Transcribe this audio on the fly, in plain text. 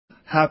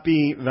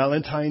Happy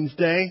Valentine's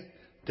Day.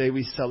 Day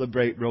we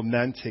celebrate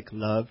romantic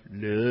love.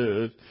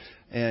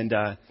 And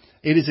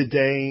it is a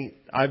day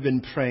I've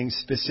been praying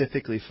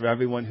specifically for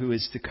everyone who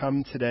is to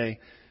come today,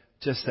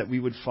 just that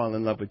we would fall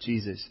in love with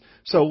Jesus.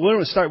 So we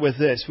want to start with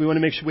this. We want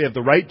to make sure we have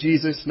the right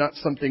Jesus, not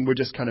something we're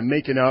just kind of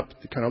making up.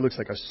 It kind of looks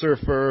like a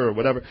surfer or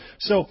whatever.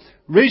 So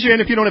raise your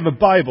hand if you don't have a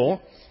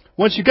Bible.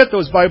 Once you get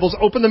those Bibles,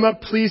 open them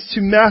up, please,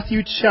 to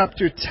Matthew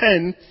chapter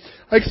 10.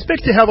 I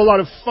expect to have a lot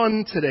of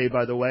fun today,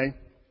 by the way.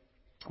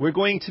 We're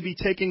going to be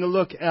taking a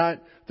look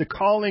at the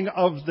calling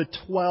of the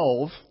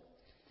 12.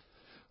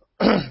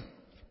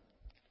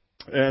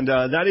 And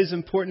that is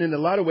important in a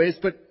lot of ways,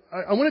 but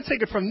I want to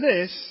take it from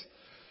this.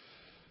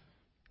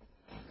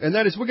 And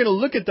that is, we're going to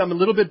look at them a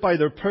little bit by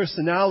their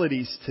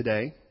personalities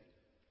today.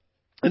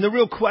 And the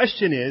real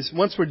question is,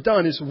 once we're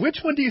done, is which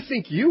one do you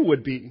think you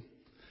would be?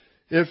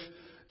 If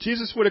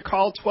Jesus were to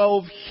call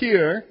 12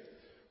 here,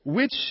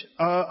 which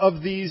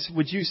of these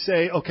would you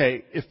say,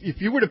 okay, if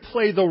you were to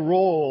play the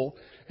role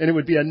and it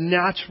would be a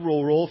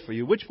natural role for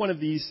you, which one of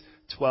these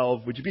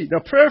 12 would you be? Now,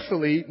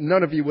 prayerfully,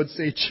 none of you would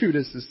say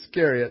Judas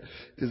Iscariot,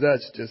 because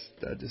that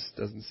just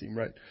doesn't seem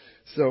right.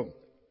 So,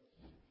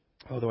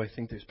 although I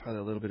think there's probably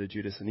a little bit of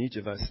Judas in each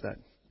of us, that's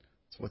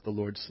what the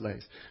Lord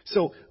slays.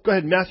 So, go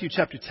ahead, Matthew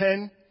chapter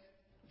 10,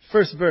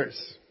 first verse.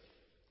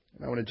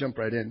 And I want to jump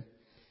right in.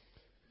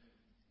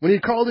 When he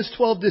called his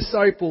 12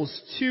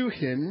 disciples to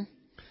him,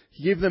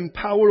 he gave them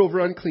power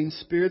over unclean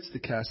spirits to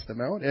cast them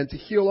out and to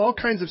heal all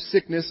kinds of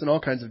sickness and all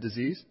kinds of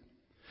disease.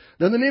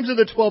 Now the names of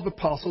the 12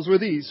 apostles were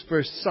these.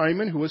 First,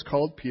 Simon, who was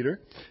called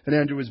Peter, and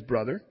Andrew his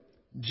brother,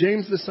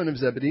 James the son of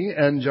Zebedee,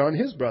 and John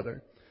his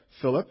brother,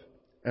 Philip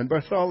and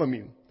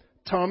Bartholomew,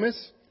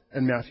 Thomas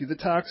and Matthew the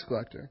tax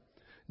collector,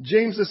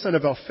 James the son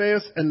of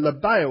Alphaeus and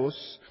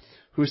Lebbaeus,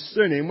 whose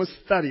surname was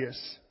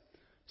Thaddeus,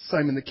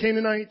 Simon the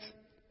Canaanite,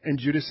 and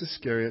Judas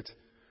Iscariot,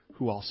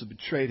 who also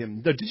betrayed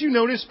him. Now, did you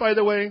notice, by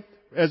the way,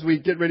 as we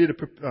get ready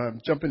to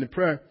jump into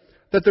prayer,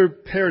 that they're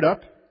paired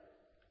up?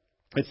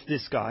 It's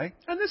this guy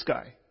and this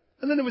guy.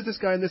 And then there was this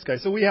guy and this guy.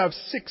 So we have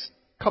 6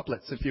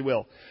 couplets, if you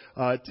will,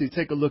 to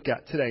take a look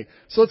at today.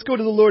 So let's go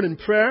to the Lord in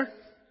prayer.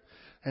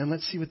 And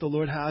let's see what the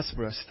Lord has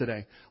for us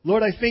today.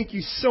 Lord, I thank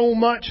you so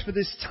much for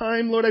this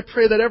time. Lord, I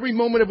pray that every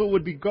moment of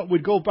it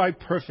would go by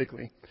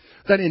perfectly.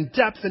 That in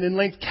depth and in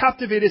length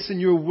captivate us in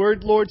your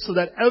word, Lord, so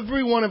that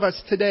every one of us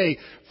today,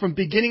 from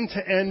beginning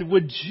to end,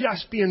 would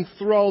just be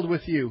enthralled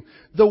with you,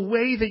 the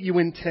way that you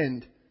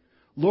intend.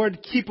 Lord,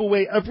 keep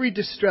away every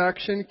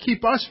distraction.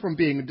 Keep us from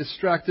being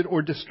distracted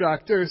or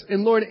distractors.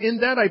 And Lord, in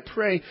that I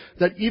pray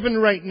that even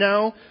right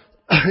now,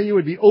 you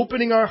would be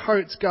opening our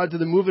hearts, God, to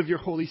the move of your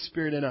Holy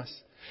Spirit in us.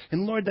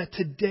 And Lord, that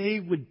today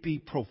would be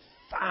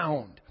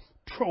profound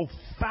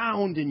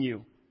in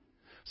you.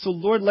 So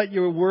Lord, let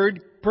your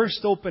word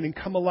burst open and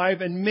come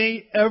alive, and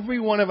may every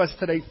one of us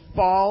today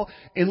fall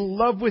in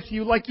love with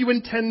you like you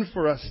intend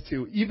for us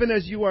to, even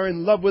as you are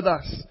in love with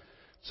us.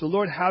 So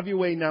Lord, have your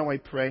way now, I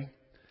pray.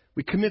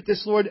 We commit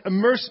this, Lord.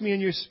 Immerse me in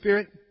your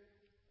spirit.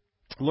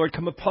 Lord,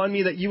 come upon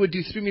me that you would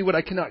do through me what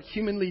I cannot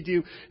humanly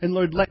do. And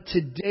Lord, let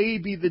today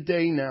be the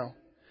day now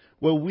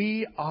where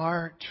we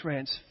are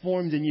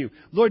transformed in you.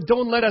 Lord,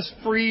 don't let us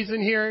freeze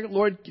in here.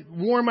 Lord,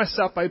 warm us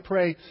up, I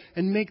pray,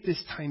 and make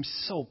this time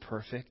so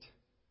perfect.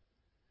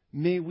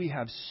 May we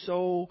have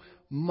so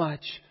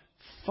much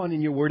fun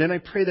in your word. And I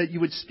pray that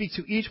you would speak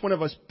to each one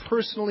of us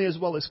personally as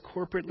well as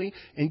corporately.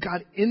 And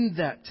God, in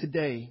that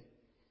today,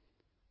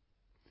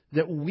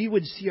 that we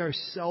would see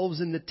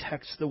ourselves in the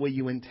text the way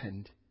you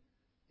intend.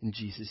 In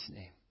Jesus'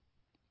 name.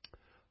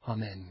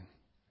 Amen.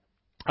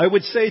 I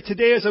would say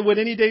today, as I would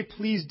any day,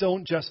 please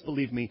don't just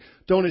believe me.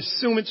 Don't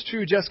assume it's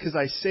true just because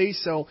I say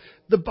so.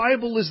 The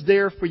Bible is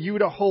there for you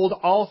to hold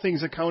all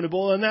things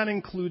accountable, and that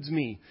includes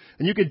me.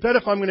 And you could bet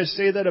if I'm going to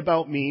say that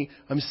about me,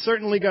 I'm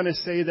certainly going to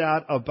say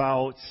that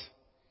about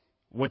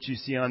what you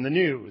see on the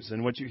news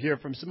and what you hear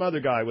from some other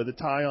guy with a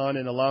tie on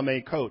and a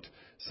lame coat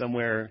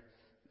somewhere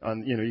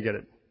on, you get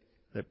it,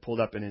 that pulled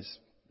up in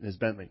his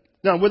Bentley.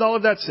 Now, with all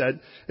of that said,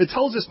 it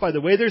tells us, by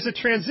the way, there's a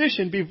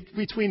transition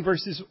between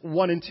verses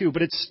 1 and 2,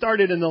 but it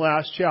started in the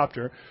last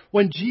chapter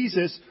when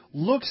Jesus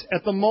looks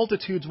at the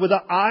multitudes with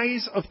the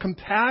eyes of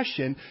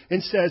compassion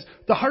and says,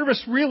 the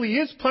harvest really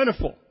is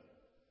plentiful.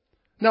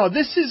 Now,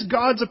 this is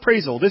God's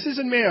appraisal. This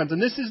isn't man's, and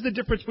this is the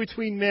difference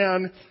between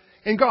man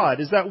and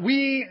God, is that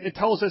it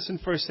tells us in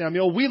 1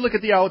 Samuel, we look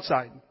at the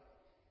outside.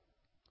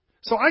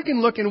 So I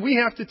can look and we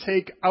have to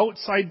take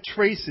outside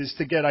traces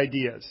to get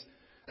ideas.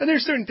 And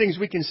there's certain things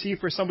we can see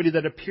for somebody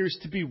that appears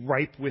to be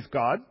ripe with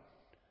God.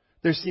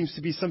 There seems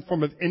to be some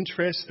form of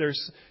interest.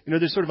 There's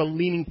sort of a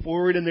leaning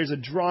forward and there's a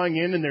drawing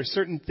in, and there's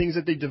certain things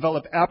that they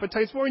develop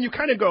appetites for. And you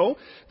kind of go,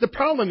 the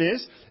problem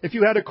is, if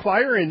you had a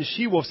choir and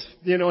she was,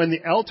 in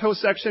the alto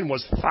section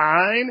was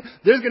fine,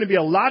 there's going to be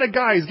a lot of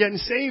guys getting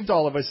saved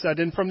all of a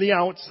sudden from the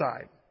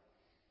outside.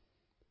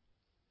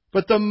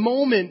 But the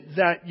moment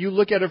that you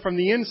look at it from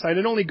the inside,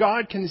 and only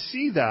God can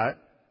see that,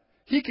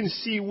 He can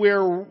see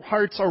where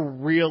hearts are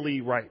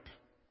really ripe.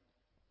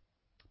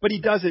 But He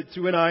does it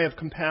through an eye of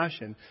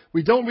compassion.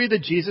 We don't read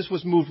that Jesus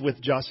was moved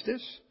with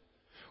justice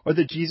or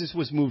that Jesus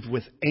was moved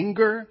with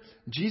anger.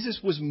 Jesus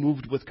was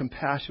moved with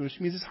compassion, which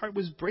means his heart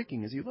was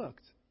breaking as he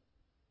looked.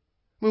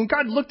 When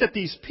God looked at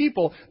these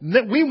people,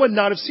 that we would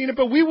not have seen it,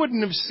 but we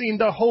wouldn't have seen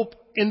the hope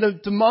in the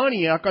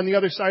demoniac on the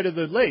other side of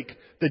the lake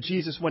that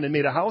Jesus went and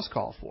made a house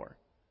call for.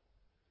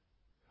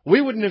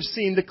 We wouldn't have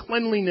seen the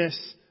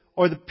cleanliness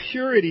or the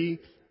purity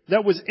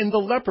that was in the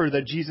leper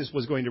that Jesus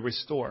was going to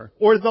restore,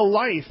 or the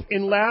life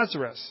in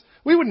Lazarus.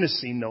 We wouldn't have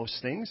seen those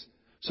things.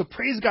 So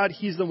praise God,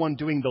 he's the one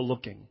doing the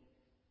looking.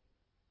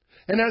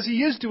 And as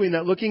he is doing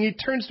that looking, he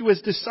turns to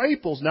his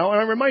disciples now. And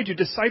I remind you,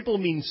 disciple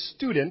means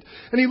student.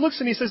 And he looks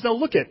and he says, now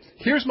look it,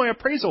 here's my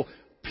appraisal.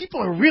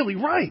 People are really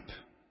ripe.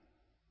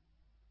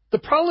 The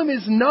problem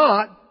is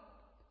not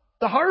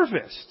the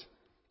harvest.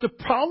 The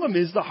problem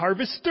is the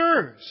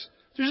harvesters.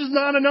 There's just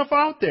not enough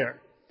out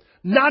there.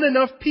 Not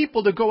enough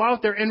people to go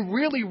out there and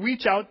really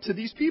reach out to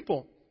these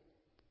people.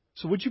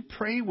 So would you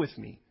pray with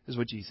me, is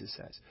what Jesus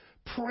says.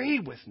 Pray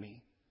with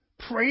me.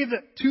 Pray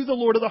that to the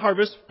Lord of the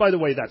harvest, by the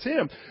way, that's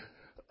him,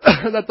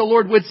 that the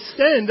Lord would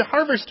send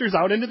harvesters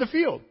out into the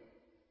field.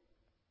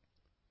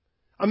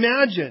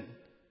 Imagine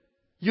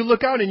you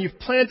look out and you've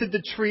planted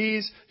the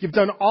trees, you've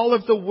done all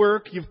of the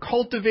work, you've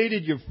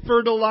cultivated, you've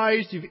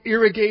fertilized, you've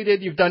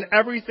irrigated, you've done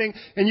everything,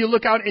 and you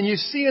look out and you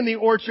see in the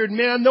orchard,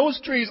 man, those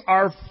trees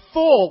are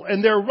full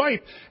and they're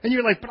ripe. And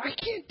you're like, but I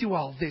can't do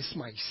all this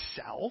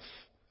myself.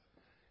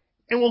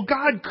 And well,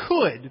 God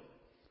could,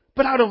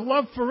 but out of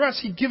love for us,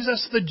 he gives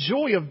us the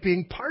joy of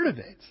being part of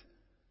it.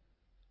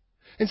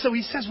 And so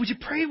he says, would you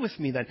pray with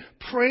me then?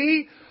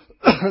 Pray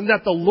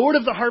that the Lord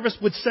of the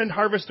harvest would send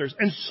harvesters.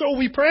 And so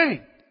we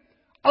pray,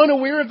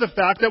 unaware of the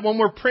fact that when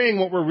we're praying,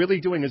 what we're really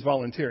doing is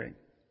volunteering.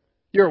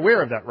 You're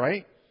aware of that,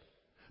 right?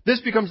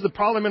 This becomes the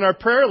problem in our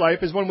prayer life,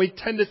 is when we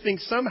tend to think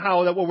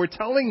somehow that what we're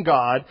telling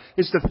God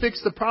is to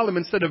fix the problem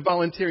instead of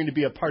volunteering to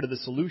be a part of the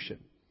solution.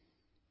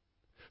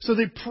 So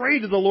they pray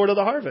to the Lord of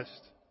the harvest.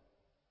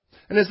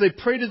 And as they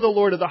pray to the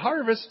Lord of the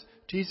harvest,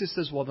 Jesus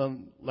says, well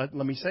then, let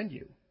me send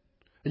you.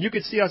 And you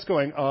could see us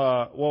going,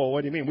 whoa,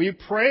 what do you mean? We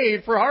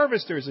prayed for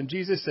harvesters. And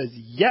Jesus says,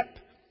 yep,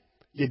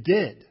 you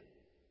did.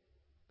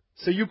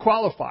 So you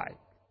qualify.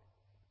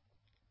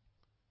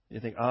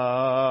 You think,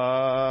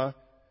 and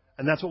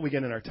that's what we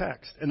get in our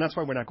text. And that's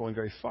why we're not going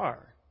very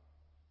far.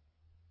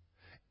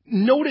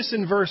 Notice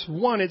in verse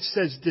 1 it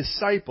says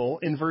disciple.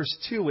 In verse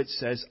 2 it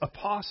says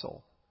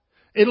apostle.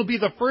 It'll be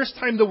the first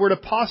time the word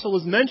apostle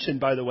is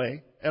mentioned, by the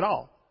way, at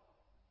all.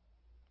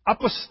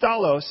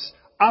 Apostolos,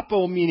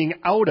 apo meaning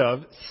out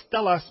of,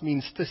 stelos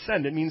means to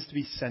send. It means to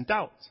be sent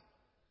out.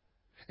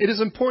 It is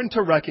important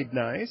to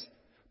recognize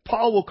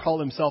Paul will call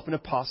himself an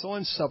apostle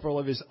in several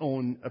of his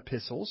own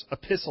epistles.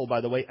 Epistle,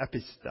 by the way,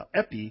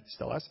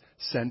 epistelos,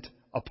 sent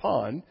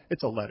upon.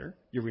 It's a letter.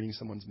 You're reading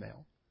someone's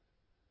mail.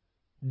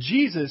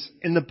 Jesus,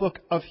 in the book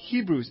of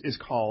Hebrews, is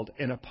called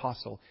an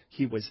apostle.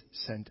 He was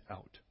sent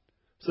out.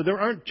 So there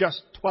aren't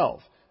just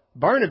 12.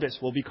 Barnabas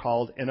will be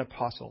called an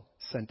apostle,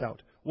 sent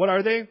out. What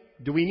are they?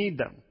 Do we need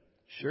them?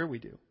 Sure we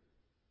do.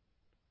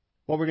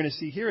 What we're going to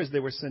see here is they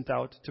were sent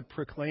out to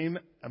proclaim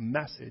a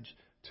message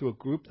to a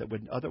group that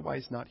would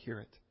otherwise not hear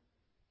it.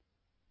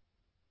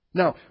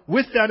 Now,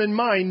 with that in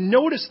mind,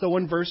 notice though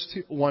in verse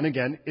 1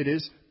 again, it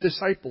is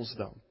disciples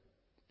though.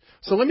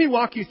 So let me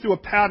walk you through a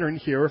pattern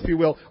here, if you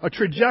will, a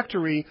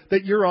trajectory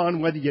that you're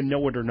on whether you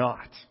know it or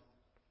not.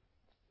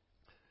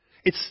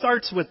 It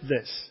starts with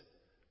this.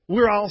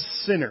 We're all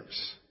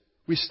sinners.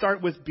 We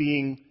start with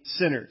being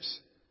sinners.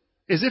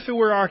 As if it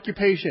were our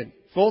occupation.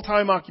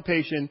 Full-time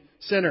occupation,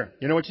 sinner.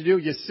 You know what you do?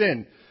 You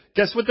sin.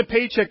 Guess what the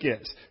paycheck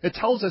is? It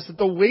tells us that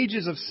the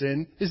wages of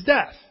sin is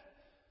death.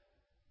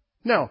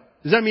 Now,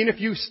 does that mean if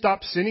you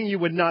stop sinning, you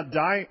would not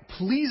die?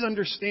 Please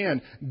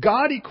understand,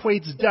 God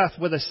equates death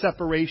with a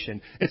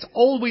separation. It's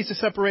always a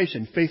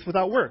separation. Faith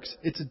without works.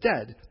 It's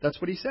dead.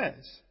 That's what he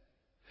says.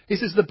 He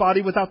says the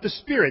body without the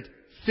spirit,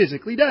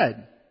 physically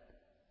dead.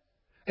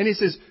 And he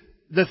says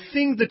the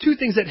two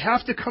things that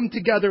have to come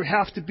together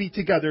have to be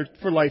together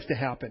for life to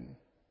happen.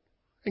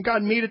 And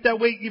God made it that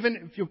way,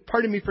 even, if you'll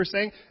pardon me for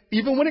saying,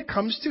 even when it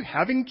comes to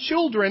having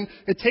children,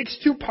 it takes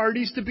two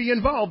parties to be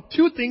involved.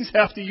 Two things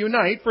have to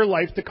unite for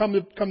life to come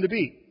to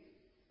be.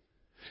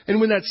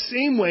 And in that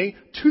same way,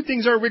 two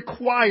things are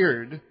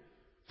required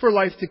for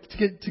life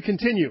to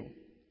continue.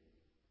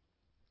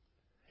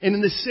 And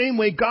in the same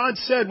way, God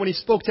said when he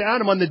spoke to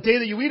Adam, on the day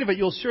that you eat of it,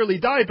 you'll surely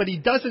die, but he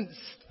doesn't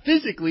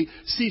physically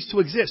cease to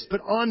exist.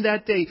 But on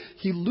that day,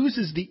 he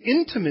loses the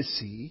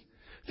intimacy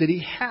that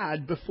he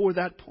had before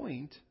that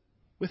point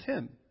with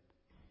him.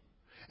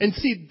 And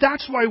see,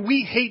 that's why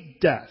we hate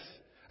death.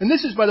 And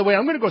this is, by the way,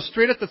 I'm going to go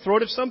straight at the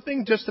throat of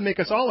something just to make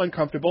us all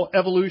uncomfortable.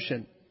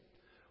 Evolution.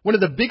 One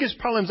of the biggest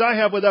problems I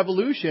have with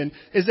evolution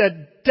is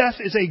that death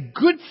is a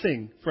good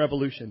thing for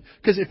evolution.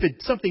 Because if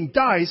something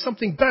dies,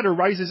 something better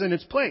rises in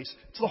its place.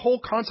 It's the whole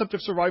concept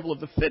of survival of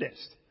the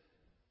fittest.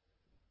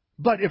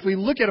 But if we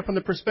look at it from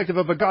the perspective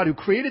of a God who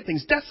created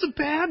things, death's a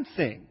bad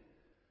thing.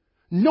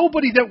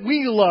 Nobody that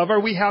we love are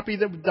we happy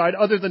that died,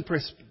 other than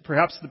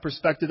perhaps the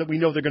perspective that we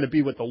know they're going to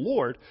be with the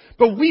Lord.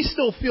 But we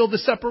still feel the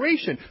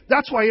separation.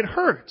 That's why it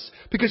hurts.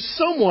 Because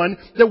someone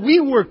that we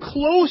were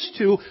close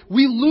to,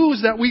 we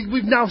lose that.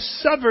 We've now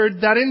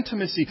severed that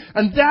intimacy.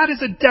 And that is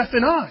a death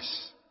in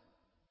us.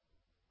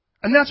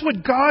 And that's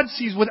what God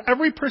sees with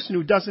every person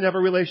who doesn't have a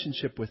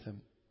relationship with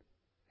Him.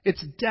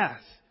 It's death.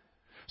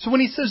 So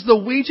when He says the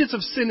wages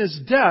of sin is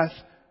death,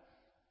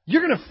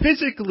 you're going to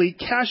physically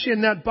cash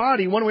in that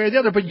body one way or the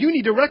other, but you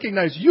need to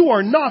recognize you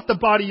are not the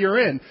body you're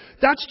in.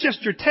 That's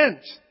just your tent.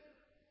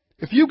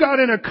 If you got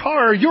in a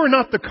car, you're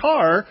not the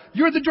car,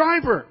 you're the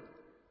driver.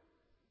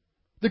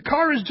 The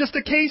car is just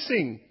a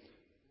casing.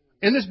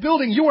 In this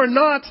building, you are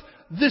not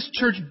this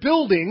church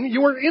building,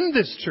 you are in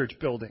this church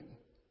building.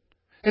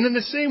 And in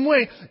the same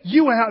way,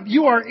 you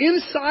are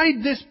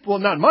inside this, well,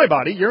 not my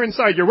body, you're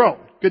inside your own.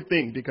 Good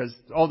thing, because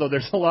although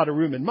there's a lot of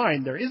room in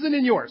mine, there isn't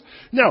in yours.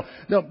 Now,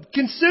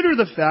 consider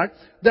the fact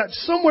that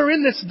somewhere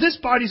in this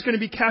body's going to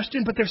be cashed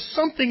in, but there's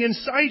something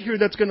inside here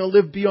that's going to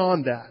live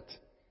beyond that.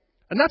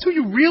 And that's who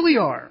you really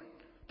are.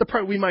 The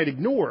part we might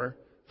ignore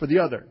for the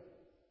other.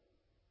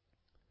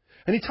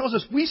 And He tells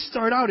us we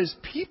start out as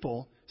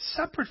people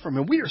separate from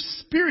Him. We are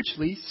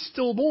spiritually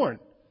stillborn.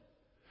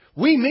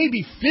 We may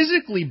be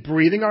physically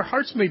breathing. Our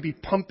hearts may be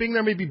pumping.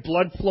 There may be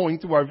blood flowing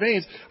through our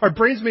veins. Our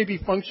brains may be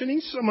functioning.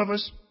 Some of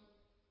us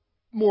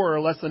more or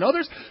less than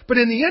others. But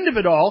in the end of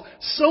it all,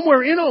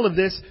 somewhere in all of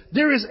this,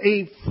 there is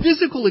a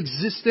physical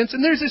existence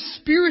and there's a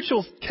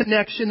spiritual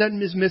connection that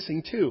is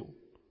missing too.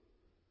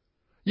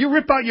 You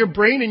rip out your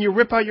brain and you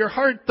rip out your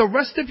heart, the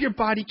rest of your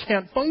body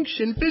can't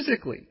function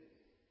physically.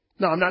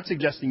 Now, I'm not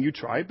suggesting you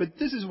try, but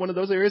this is one of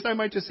those areas I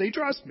might just say,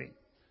 trust me.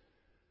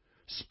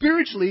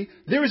 Spiritually,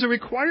 there is a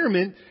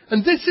requirement,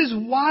 and this is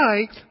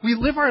why we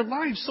live our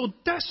lives so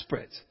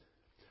desperate.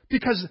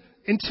 Because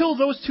until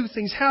those two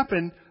things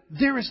happen,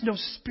 there is no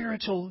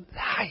spiritual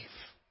life.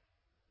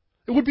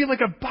 It would be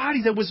like a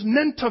body that was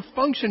meant to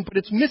function, but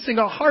it's missing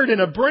a heart and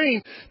a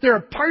brain. There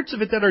are parts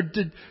of it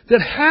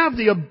that have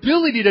the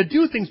ability to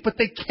do things, but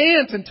they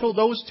can't until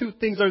those two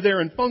things are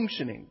there and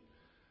functioning.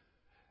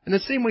 In the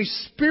same way,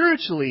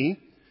 spiritually,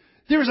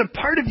 there is a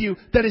part of you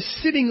that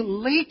is sitting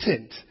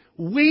latent,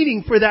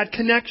 waiting for that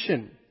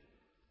connection.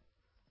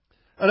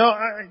 And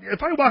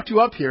if I walked you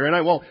up here, and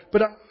I won't,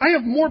 but I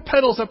have more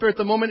pedals up here at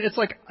the moment. It's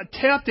like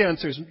tap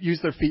dancers use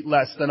their feet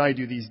less than I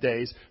do these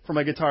days for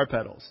my guitar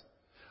pedals.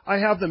 I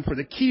have them for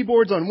the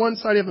keyboards on one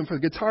side, I have them for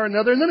the guitar on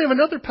another, and then I have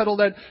another pedal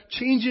that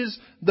changes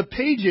the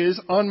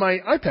pages on my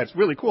iPad. It's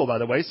really cool, by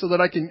the way, so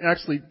that I can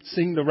actually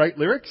sing the right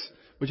lyrics,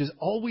 which is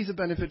always a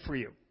benefit for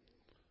you.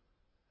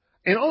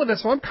 And all of that,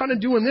 so I'm kind of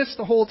doing this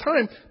the whole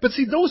time. But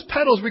see, those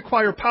pedals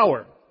require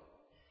power.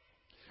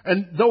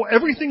 And though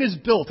everything is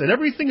built and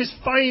everything is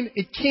fine,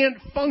 it can't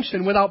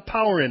function without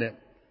power in it.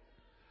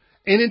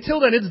 And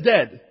until then, it's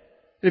dead.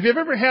 If you've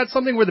ever had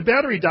something where the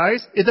battery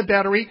dies, the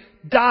battery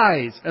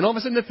dies. And all of a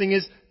sudden the thing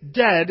is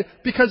dead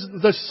because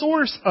the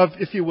source of,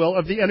 if you will,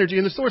 of the energy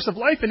and the source of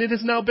life in it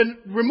has now been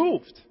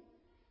removed.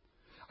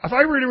 If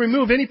I were to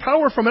remove any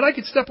power from it, I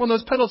could step on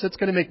those pedals, it's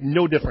going to make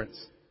no difference.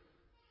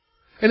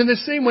 And in the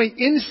same way,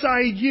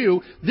 inside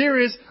you, there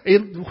is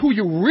who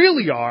you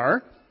really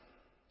are.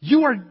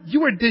 You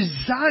are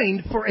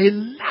designed for a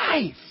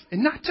life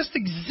and not just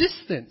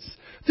existence.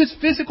 This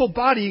physical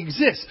body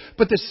exists,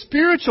 but the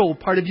spiritual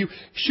part of you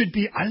should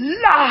be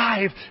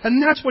alive.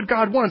 And that's what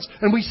God wants.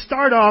 And we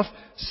start off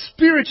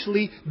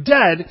spiritually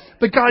dead,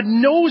 but God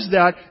knows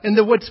that, and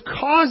that what's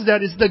caused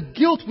that is the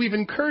guilt we've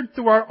incurred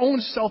through our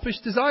own selfish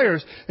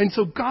desires. And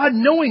so God,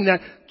 knowing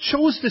that,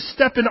 chose to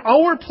step in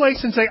our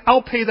place and say,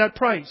 I'll pay that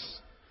price.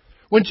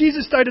 When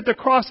Jesus died at the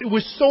cross, it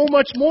was so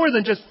much more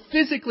than just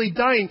physically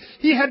dying.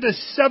 He had to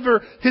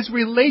sever His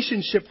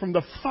relationship from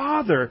the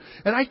Father.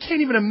 And I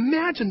can't even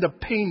imagine the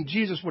pain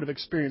Jesus would have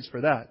experienced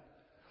for that.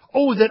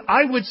 Oh, that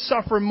I would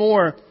suffer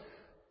more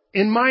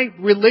in my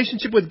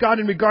relationship with God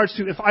in regards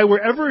to if I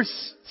were ever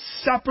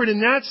separate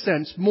in that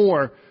sense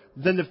more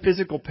than the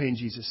physical pain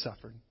Jesus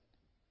suffered.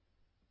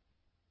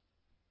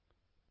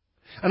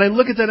 And I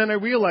look at that and I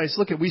realize,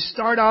 we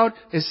start out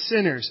as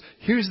sinners.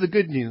 Here's the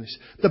good news.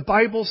 The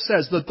Bible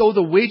says that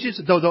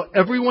though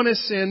everyone has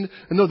sinned,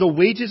 and though the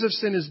wages of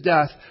sin is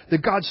death,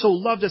 that God so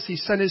loved us, He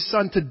sent His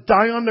Son to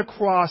die on the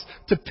cross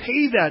to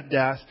pay that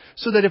death,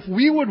 so that if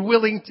we were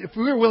willing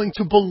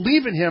to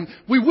believe in Him,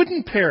 we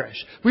wouldn't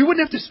perish. We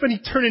wouldn't have to spend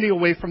eternity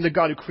away from the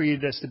God who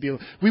created us to be.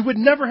 We would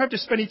never have to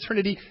spend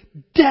eternity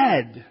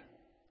dead.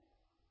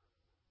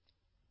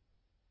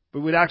 But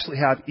we'd actually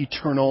have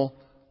eternal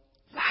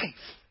life.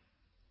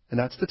 And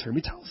that's the term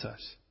He tells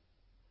us.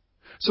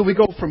 So we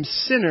go from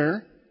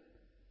sinner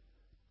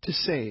to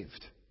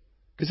saved.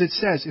 Because it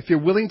says, if you're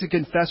willing to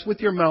confess with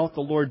your mouth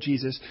the Lord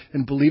Jesus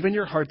and believe in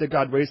your heart that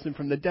God raised Him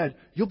from the dead,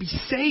 you'll be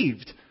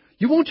saved.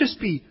 You won't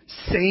just be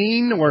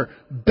sane or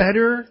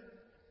better.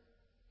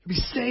 You'll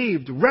be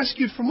saved.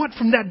 Rescued from what?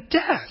 From that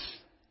death.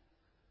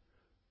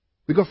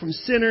 We go from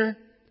sinner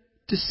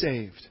to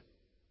saved.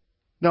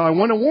 Now I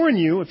want to warn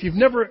you, if you've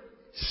never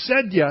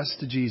said yes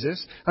to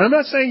Jesus, and I'm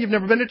not saying you've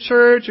never been to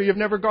church or you've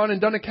never gone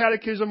and done a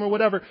catechism or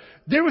whatever,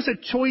 there was a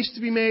choice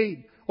to be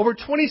made. Over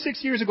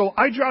 26 years ago,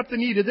 I dropped the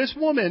knee to this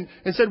woman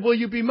and said, will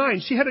you be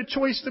mine? She had a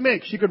choice to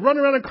make. She could run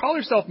around and call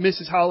herself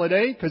Mrs.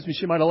 Holiday, because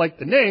she might have liked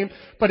the name,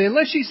 but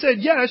unless she said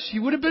yes, she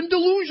would have been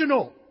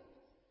delusional.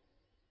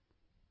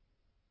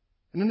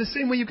 And in the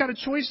same way, you've got a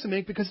choice to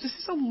make, because this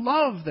is a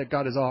love that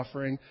God is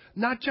offering,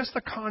 not just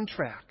a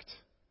contract.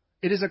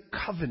 It is a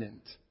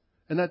covenant,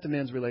 and that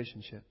demands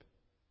relationship.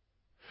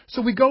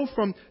 So we go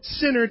from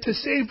sinner to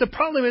saved. The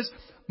problem is,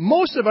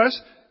 most of us,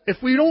 if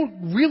we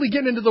don't really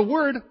get into the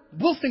Word,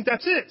 we'll think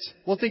that's it.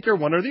 We'll think you're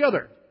one or the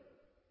other.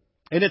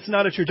 And it's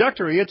not a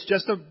trajectory. It's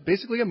just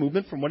basically a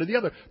movement from one to the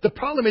other. The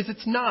problem is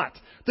it's not.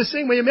 The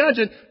same way,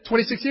 imagine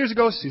 26 years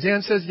ago,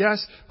 Suzanne says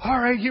yes. All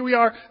right, here we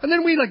are. And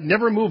then we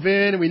never move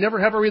in and we never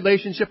have a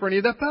relationship or any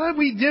of that. But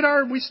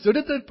we stood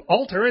at the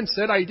altar and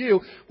said I do.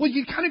 Well,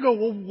 you kind of go,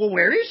 well,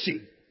 where is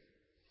she?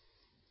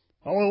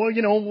 Oh,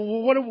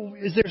 well,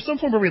 is there some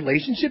form of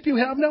relationship you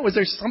have now? Is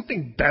there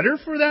something better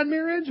for that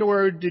marriage?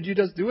 Or did you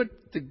just do it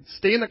to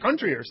stay in the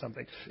country or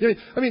something?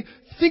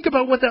 Think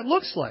about what that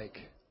looks like.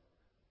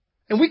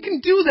 And we can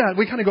do that.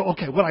 We kind of go,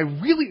 okay,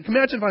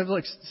 imagine if I was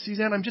like,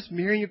 Suzanne, I'm just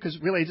marrying you because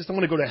really I just don't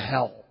want to go to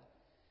hell.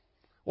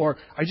 Or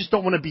I just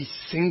don't want to be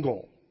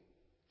single.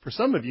 For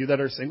some of you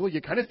that are single,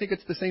 you kind of think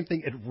it's the same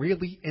thing. It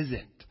really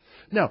isn't.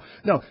 No.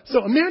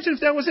 So imagine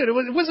if that was it.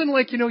 It wasn't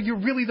like, you're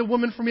really the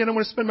woman for me and I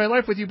want to spend my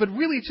life with you, but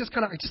really it's just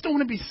kind of, I just don't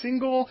want to be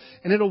single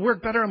and it'll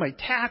work better on my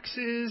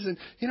taxes and,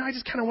 I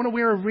just kind of want to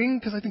wear a ring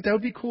because I think that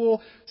would be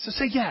cool. So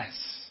say yes.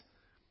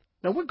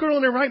 Now what girl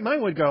in her right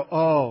mind would go,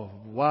 oh,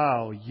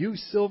 wow, you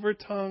silver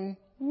tongue?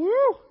 Woo!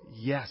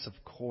 Yes, of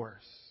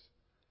course.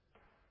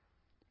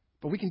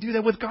 But we can do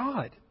that with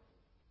God.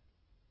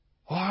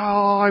 Oh,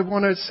 I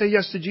want to say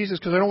yes to Jesus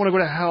because I don't want to go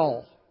to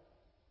hell.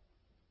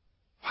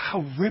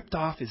 How ripped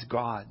off is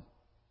God?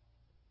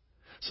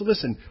 So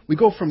listen, we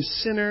go from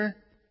sinner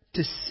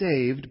to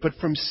saved, but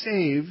from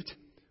saved,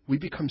 we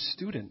become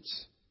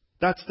students.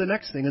 That's the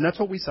next thing, and that's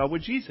what we saw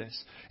with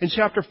Jesus. In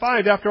chapter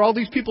 5, after all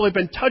these people had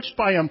been touched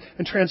by Him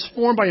and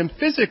transformed by Him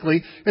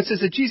physically, it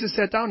says that Jesus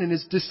sat down and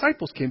His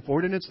disciples came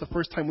forward, and it's the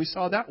first time we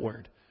saw that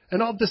word.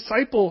 And all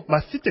disciple,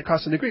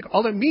 mathetikos in the Greek,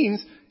 all it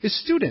means is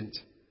student.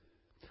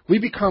 We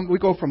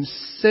go from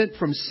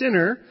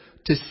sinner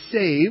to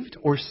saved,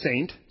 or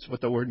saint, that's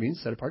what the word means,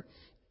 set apart,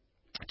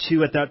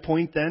 to, at that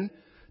point then,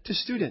 to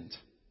student.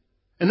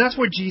 And that's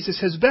where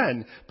Jesus has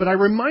been. But I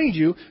remind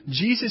you,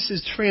 Jesus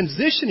is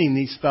transitioning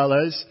these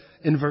fellas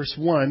in verse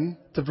 1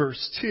 to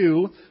verse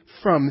 2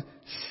 from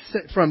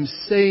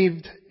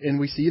saved, and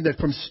we see that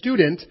from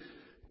student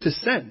to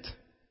sent.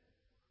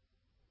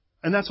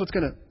 And that's what's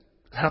going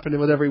to happen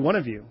with every one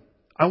of you.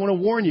 I want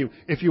to warn you,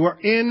 if you are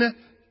in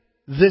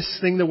this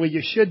thing the way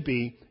you should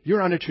be,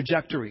 you're on a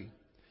trajectory.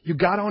 You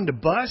got on the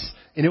bus,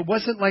 and it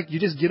wasn't like you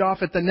just get off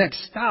at the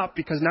next stop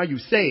because now you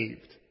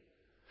saved.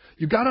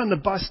 You got on the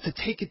bus to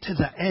take it to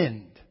the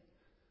end.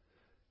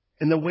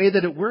 And the way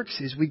that it works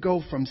is we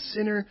go from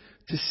sinner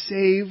to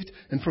saved,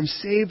 and from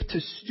saved to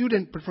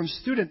student, but from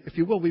student, if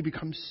you will, we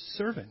become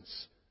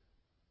servants.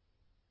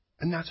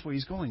 And that's where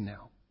He's going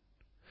now.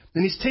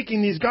 And He's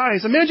taking these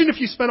guys. Imagine if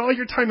you spent all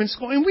your time in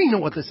school, and we know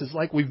what this is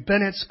like. We've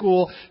been at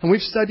school, and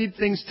we've studied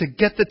things to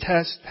get the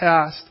test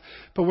passed,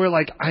 but we're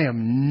like, I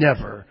am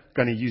never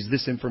going to use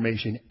this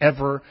information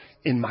ever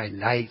in my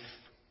life.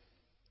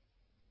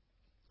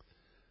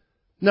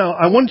 Now,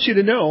 I want you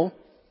to know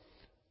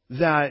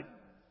that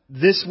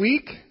this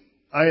week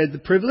I had the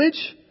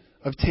privilege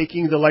of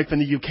taking the Life in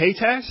the UK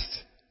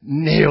test.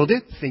 Nailed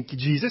it. Thank you,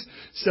 Jesus.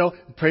 So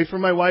pray for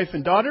my wife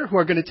and daughter who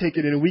are going to take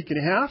it in a week and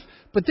a half.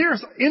 But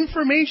there's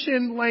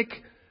information like,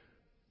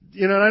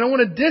 and I don't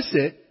want to diss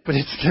it, but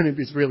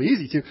it's really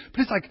easy to.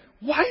 But it's like,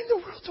 why in the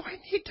world do I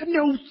need to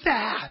know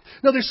that?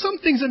 Now, there's some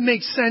things that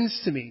make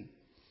sense to me.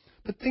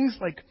 But things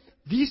like,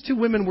 these two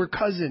women were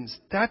cousins.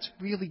 That's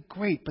really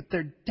great, but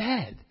they're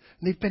dead.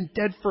 And they've been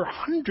dead for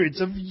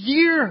hundreds of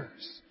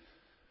years.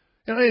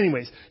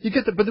 Anyways, you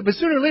get but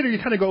sooner or later you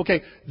kind of go,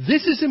 okay,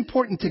 this is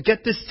important to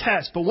get this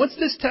test. But once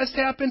this test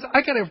happens,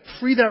 I got to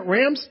free that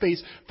RAM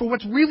space for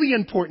what's really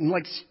important,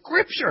 like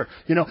Scripture.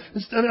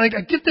 And I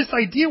get this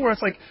idea where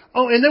it's like,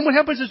 oh, and then what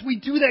happens is we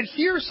do that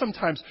here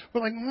sometimes.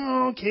 We're like,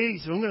 oh, okay,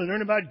 so I'm going to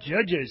learn about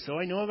Judges, so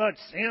I know about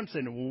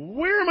Samson.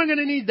 Where am I going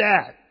to need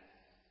that?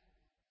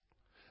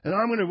 And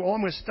I'm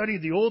going to study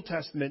the Old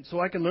Testament so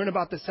I can learn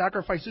about the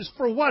sacrifices.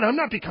 For what? I'm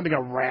not becoming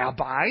a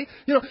rabbi.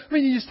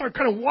 You start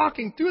kind of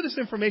walking through this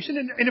information.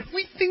 And if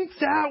we think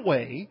that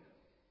way,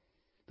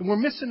 then we're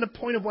missing the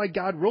point of why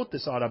God wrote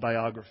this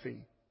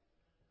autobiography.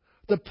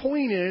 The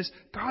point is,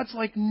 God's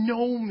like,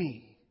 know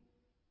me.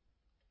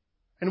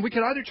 And we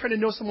can either try to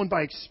know someone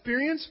by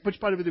experience, which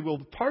part of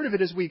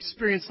it is we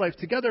experience life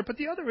together, but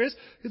the other is,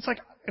 it's like,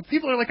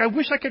 people are like, I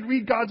wish I could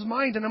read God's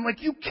mind. And I'm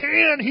like, you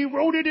can. He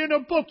wrote it in a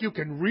book. You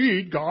can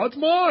read God's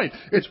mind.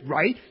 It's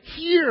right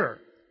here.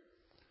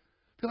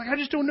 You're like, I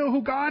just don't know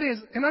who God is.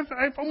 And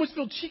I almost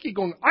feel cheeky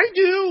going, I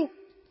do.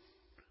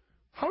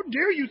 How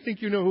dare you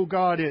think you know who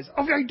God is?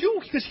 Oh, I do,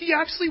 because he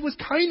actually was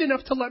kind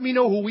enough to let me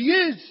know who he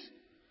is.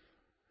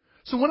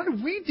 So when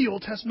I read the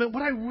Old Testament,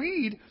 what I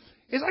read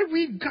is I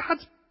read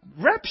God's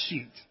rep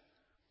sheet.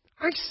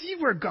 I see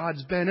where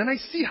God's been, and I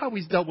see how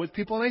he's dealt with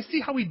people, and I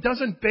see how he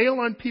doesn't bail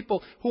on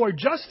people who are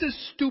just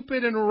as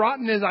stupid and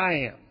rotten as I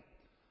am.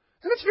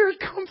 And it's very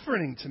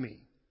comforting to me.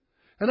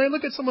 And I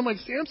look at someone like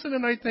Samson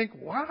and I think,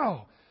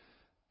 wow,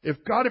 if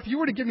you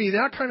were to give me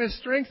that kind of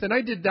strength and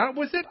I did that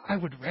with it, I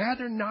would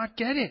rather not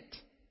get it.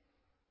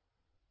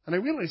 And I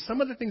realized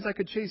some of the things I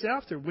could chase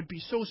after would be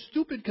so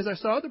stupid because I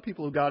saw other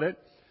people who got it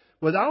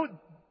without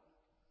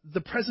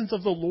the presence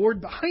of the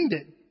Lord behind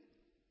it.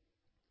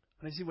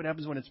 And I see what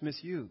happens when it's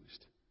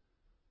misused.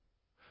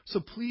 So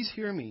please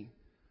hear me.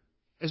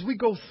 As we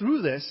go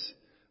through this,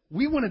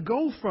 we want to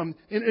go from,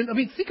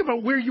 think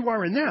about where you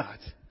are in that.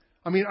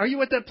 Are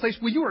you at that place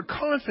where you are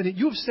confident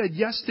you have said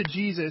yes to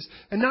Jesus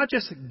and not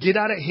just get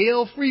out of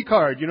hell free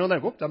card?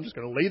 I'm just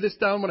going to lay this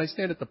down when I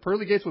stand at the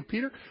pearly gates with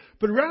Peter.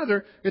 But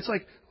rather, it's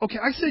like, okay,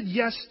 I said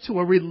yes to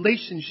a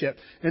relationship.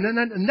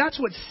 And that's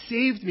what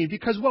saved me,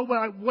 because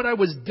what I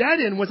was dead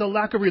in was a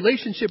lack of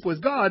relationship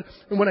with God.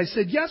 And what I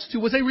said yes to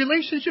was a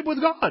relationship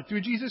with God through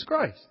Jesus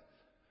Christ.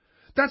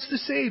 That's the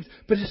saved.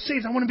 But the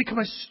saved, I want to become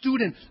a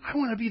student. I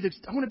want to be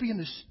in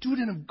the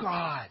student of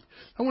God.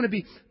 I want to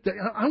be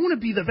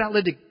the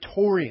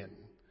valedictorian.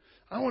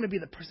 I want to be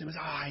the person who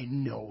says, I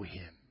know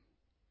him.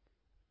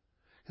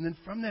 And then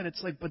from that,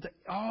 it's like,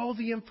 all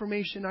the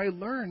information I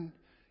learn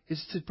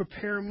is to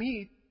prepare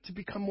me to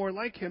become more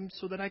like him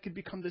so that I could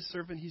become the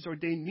servant he's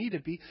ordained me to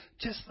be,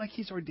 just like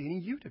he's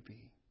ordaining you to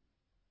be.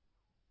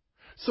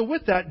 So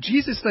with that,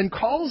 Jesus then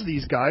calls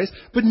these guys.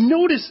 But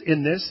notice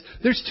in this,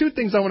 there's two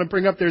things I want to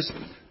bring up.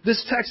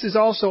 This text is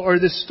also, or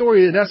this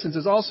story in essence,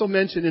 is also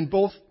mentioned in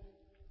both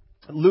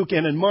Luke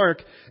and in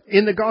Mark.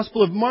 In the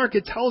Gospel of Mark,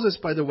 it tells us,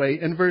 by the way,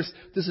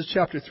 this is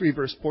chapter 3,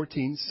 verse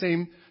 14,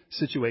 same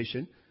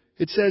situation.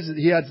 It says that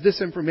he adds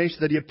this information,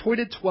 that he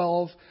appointed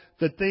 12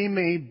 that they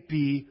may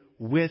be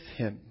with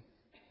him,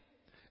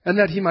 and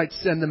that he might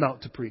send them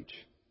out to preach,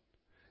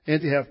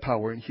 and to have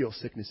power and heal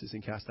sicknesses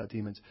and cast out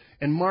demons.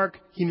 And Mark,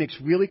 he makes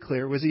really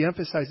clear, as he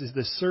emphasizes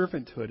the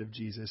servanthood of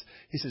Jesus,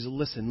 he says,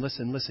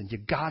 listen, you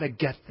gotta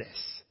get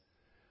this.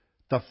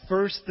 The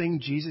first thing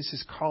Jesus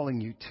is calling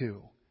you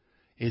to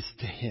is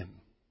to him.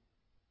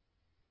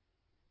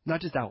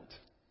 Not just out.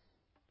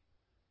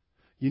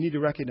 You need to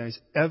recognize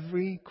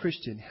every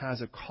Christian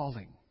has a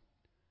calling.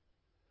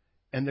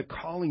 And the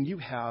calling you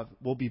have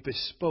will be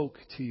bespoke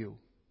to you.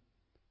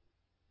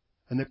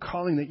 And the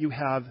calling that you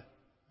have,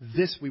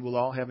 this we will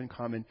all have in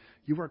common.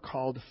 You are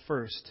called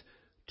first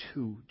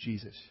to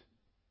Jesus.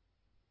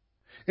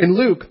 In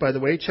Luke, by the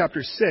way,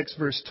 chapter 6,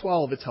 verse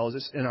 12, it tells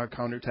us in our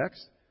counter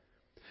text,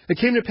 it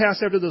came to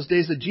pass after those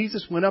days that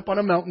Jesus went up on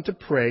a mountain to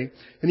pray,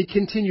 and he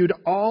continued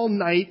all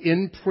night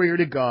in prayer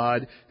to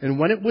God. And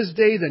when it was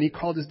day, then he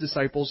called his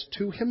disciples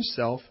to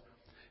himself,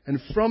 and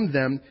from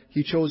them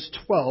he chose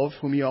 12,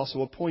 whom he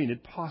also appointed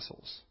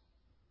apostles.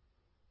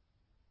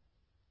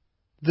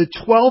 The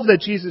 12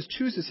 that Jesus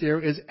chooses here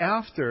is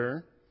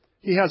after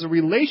he has a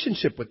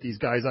relationship with these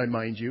guys, I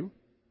mind you.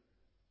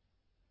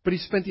 But he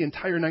spent the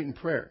entire night in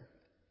prayer.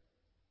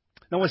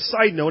 Now, a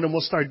side note, and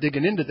we'll start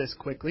digging into this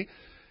quickly,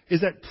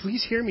 is that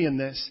please hear me in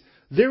this.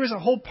 There is a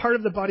whole part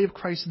of the body of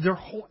Christ, their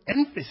whole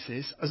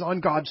emphasis is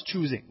on God's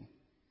choosing.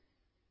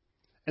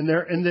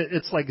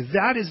 It's like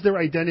that is their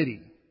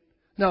identity.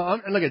 Now,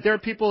 look, there are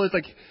people that's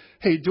like,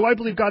 hey, do I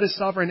believe God is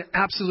sovereign?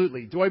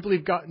 Absolutely. Do I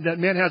believe that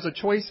man has a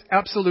choice?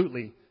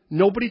 Absolutely.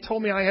 Nobody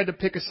told me I had to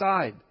pick a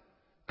side.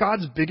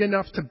 God's big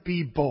enough to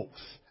be both.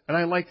 And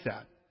I like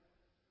that.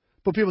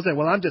 But people say,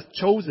 well, I'm just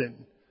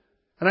chosen.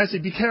 And I say,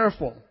 be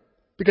careful.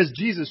 Because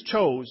Jesus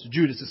chose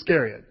Judas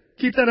Iscariot.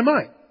 Keep that in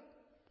mind.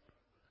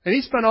 And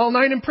he spent all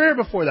night in prayer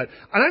before that.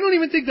 And I don't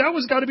even think that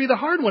was got to be the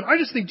hard one. I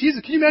just think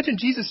Jesus, can you imagine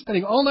Jesus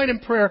spending all night in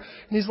prayer,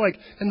 and he's like,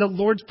 and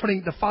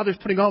the Father's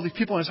putting all these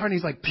people in his heart, and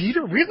he's like,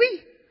 Peter,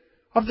 really?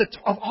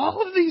 Of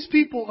all of these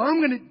people,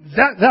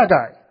 that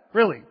guy,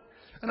 really?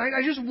 And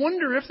I just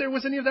wonder if there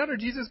was any of that, or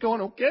Jesus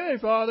going, okay,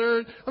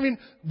 Father. Wouldn't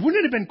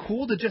it have been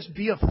cool to just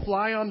be a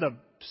fly on the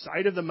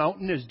side of the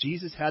mountain as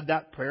Jesus had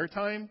that prayer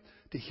time,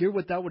 to hear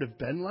what that would have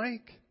been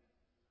like?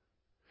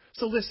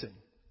 So listen.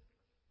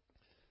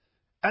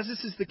 As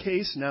this is the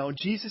case now,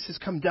 Jesus has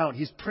come down.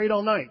 He's prayed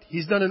all night.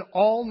 He's done an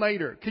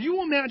all-nighter. Could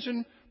you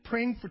imagine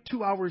praying for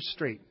 2 hours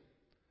straight?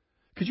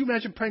 Could you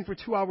imagine praying for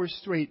 2 hours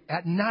straight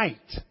at night?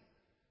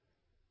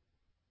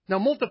 Now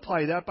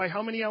multiply that by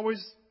how many hours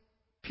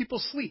people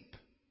sleep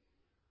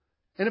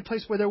in a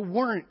place where there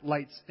weren't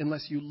lights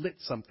unless you lit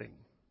something.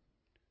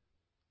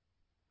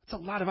 It's a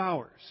lot of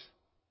hours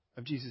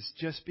of Jesus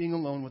just being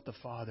alone with the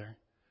Father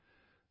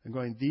and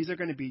going, these are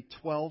going to be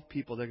 12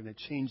 people that are going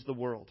to change the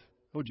world.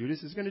 Oh,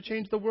 Judas is going to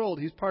change the world.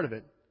 He's part of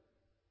it.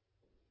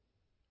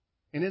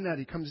 And in that,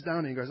 he comes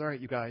down and he goes, all right,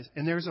 you guys.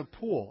 And there's a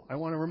pool. I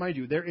want to remind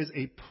you, there is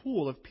a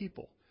pool of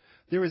people.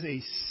 There is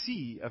a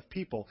sea of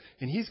people.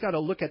 And he's got to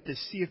look at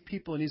this sea of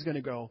people and he's going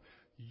to go,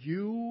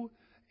 you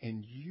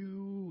and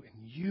you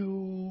and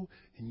you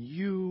and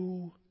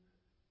you.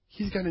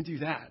 He's going to do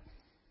that.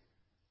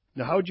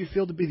 Now, how would you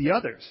feel to be the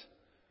others?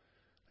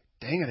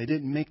 Dang it, I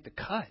didn't make the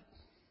cut.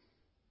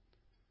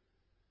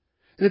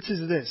 And it says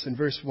this in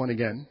verse 1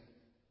 again.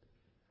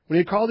 When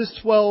he called his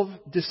 12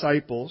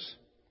 disciples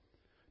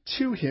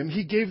to him,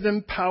 he gave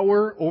them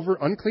power over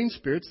unclean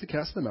spirits to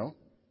cast them out.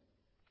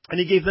 And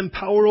he gave them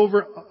power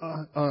over,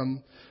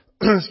 and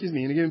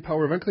he gave them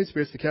power of unclean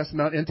spirits to cast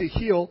them out and to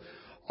heal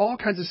all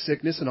kinds of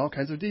sickness and all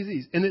kinds of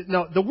disease. And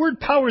now, the word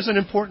power is an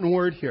important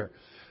word here.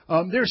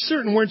 There are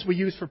certain words we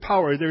use for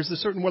power. There's a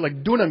certain word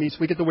like dunamis.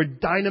 We get the word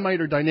dynamite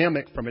or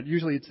dynamic from it.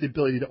 Usually it's the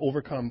ability to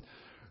overcome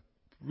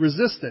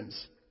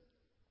resistance.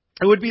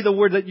 It would be the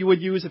word that you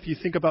would use if you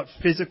think about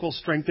physical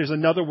strength. There's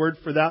another word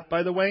for that,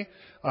 by the way.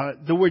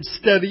 The word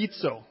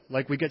sterizo,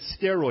 like we get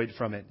steroid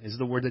from it, is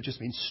the word that just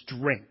means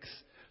strength.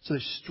 So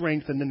there's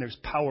strength and then there's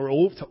power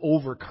to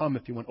overcome,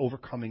 if you want,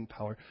 overcoming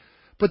power.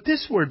 But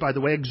this word, by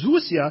the way,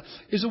 exousia,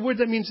 is a word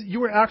that means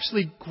you are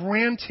actually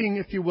granting,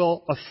 if you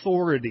will,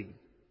 authority.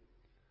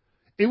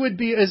 It would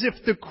be as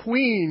if the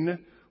queen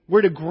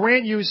were to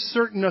grant you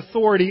certain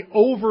authority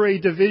over a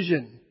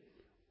division.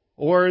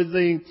 Or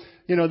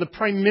the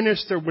prime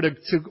minister would have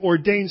to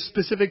ordain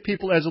specific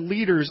people as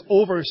leaders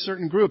over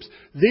certain groups.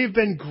 They've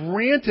been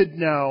granted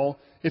now,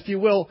 if you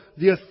will,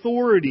 the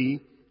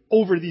authority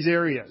over these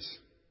areas.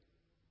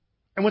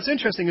 And what's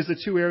interesting is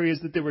the two areas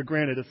that they were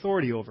granted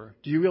authority over.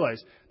 Do you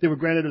realize? They were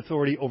granted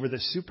authority over the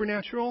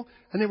supernatural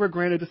and they were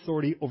granted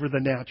authority over the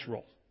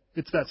natural.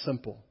 It's that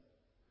simple.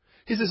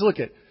 He says, look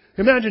it.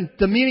 Imagine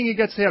the meeting he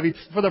gets to have.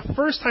 For the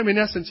first time, in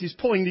essence, he's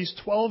pulling these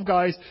 12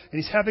 guys and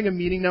he's having a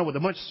meeting now with a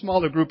much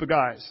smaller group of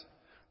guys.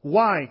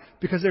 Why?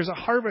 Because there's a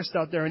harvest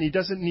out there and he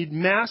doesn't need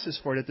masses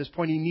for it at this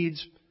point. He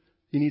needs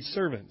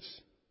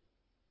servants.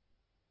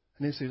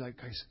 And they say, like,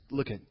 guys,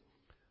 look it.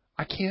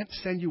 I can't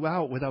send you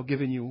out without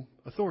giving you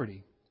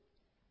authority.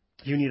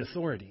 You need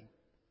authority.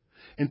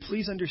 And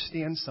please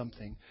understand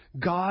something.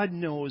 God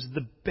knows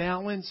the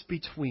balance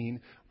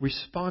between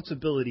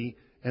responsibility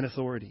and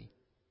authority.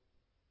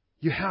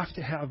 You have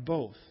to have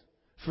both.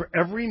 For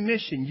every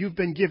mission you've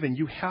been given,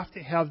 you have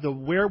to have the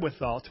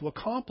wherewithal to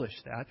accomplish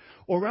that,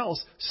 or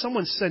else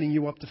someone's setting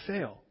you up to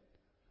fail.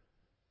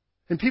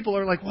 And people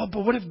are like, well,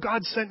 but what if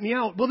God sent me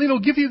out? Well, then He'll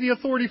give you the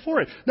authority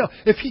for it. Now,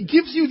 if He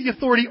gives you the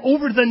authority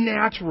over the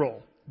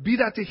natural, be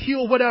that to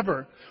heal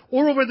whatever,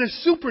 or over the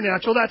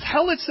supernatural, that's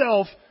hell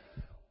itself,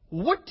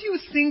 what do you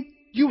think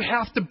you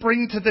have to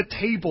bring to the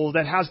table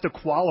that has to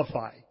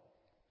qualify?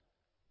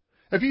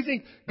 If you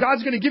think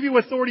God's going to give you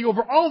authority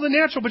over all the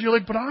natural, but you're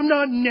like, but I'm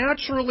not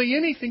naturally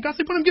anything. God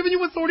said, but I'm giving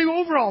you authority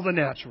over all the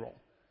natural.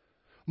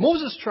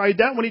 Moses tried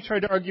that when he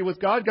tried to argue with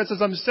God. God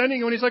says, I'm sending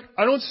you. And he's like,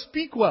 I don't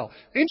speak well.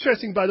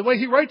 Interesting, by the way,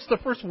 he writes the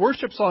first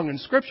worship song in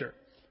Scripture.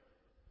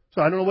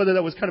 So I don't know whether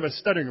that was kind of a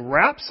stuttering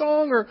rap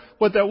song or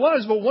what that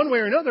was, but one way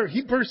or another,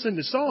 he bursts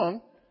into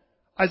song.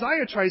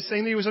 Isaiah tries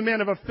saying that he was a man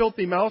of a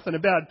filthy mouth and a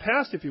bad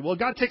past, if you will.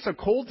 God takes a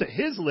cold to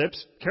his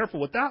lips. Careful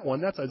with that one.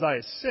 That's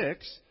Isaiah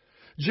 6.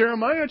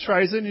 Jeremiah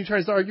tries it and he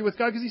tries to argue with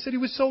God because he said he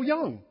was so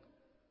young.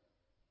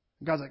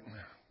 And God's like,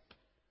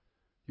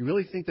 you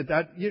really think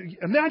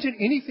imagine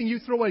anything you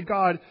throw at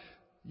God,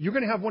 you're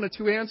going to have one of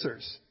two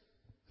answers.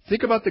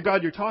 Think about the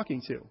God you're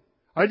talking to.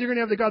 Either you're going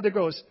to have the God that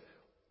goes,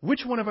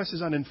 which one of us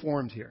is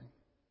uninformed here?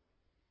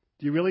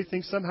 Do you really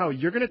think somehow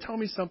you're going to tell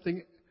me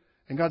something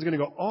and God's going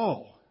to go,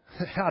 oh,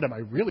 Adam, I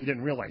really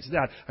didn't realize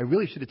that. I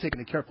really should have taken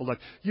a careful look.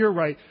 You're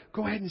right.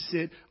 Go ahead and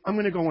sit. I'm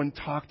going to go and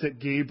talk to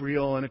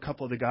Gabriel and a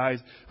couple of the guys.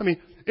 I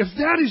mean, if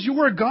that is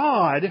your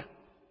God,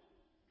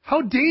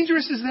 how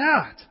dangerous is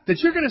that? That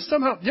you're going to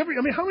somehow,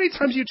 how many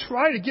times you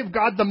try to give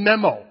God the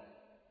memo?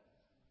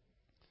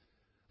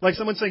 Like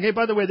someone saying, hey,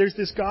 by the way, there's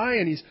this guy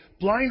and he's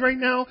blind right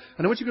now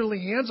and I want you to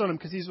lay hands on him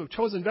because he's a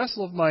chosen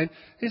vessel of mine.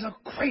 And he's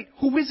like, great.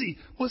 Who is he?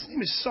 Well, his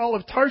name is Saul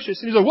of Tarshish.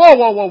 And he's like, whoa,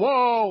 whoa, whoa,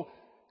 whoa.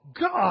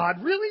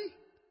 God, really?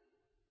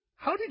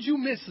 How did you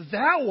miss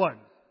that one?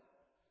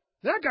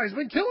 That guy's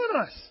been killing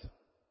us.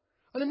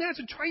 And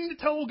imagine trying to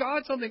tell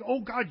God something. Oh,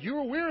 God, you're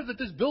aware that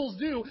this bill's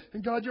due.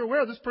 And God, you're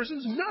aware this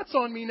person's nuts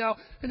on me now.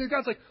 And then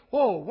God's like,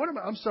 whoa,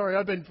 I'm sorry,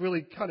 I've been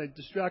really kind of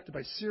distracted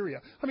by Syria.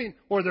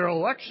 Or their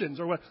elections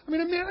or what.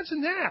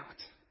 Imagine that.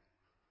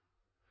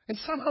 And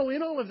somehow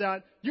in all of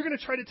that, you're going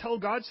to try to tell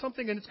God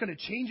something and it's going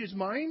to change His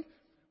mind?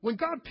 When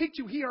God picked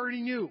you, He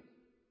already knew.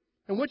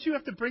 And what you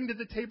have to bring to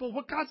the table,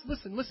 what God's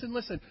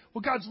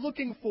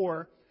looking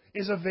for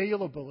is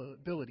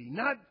availability,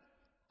 not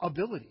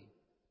ability.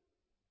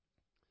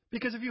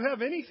 Because if you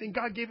have anything,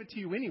 God gave it to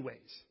you anyways.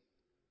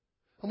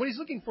 And what He's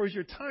looking for is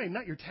your time,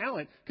 not your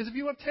talent. Because if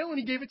you have talent,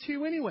 He gave it to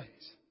you anyways.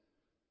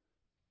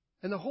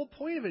 And the whole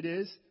point of it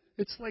is,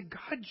 it's like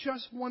God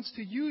just wants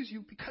to use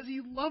you because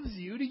He loves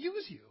you to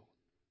use you.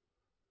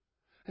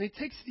 And He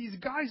takes these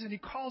guys and He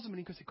calls them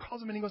and He calls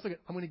them and He goes, look,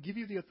 I'm going to give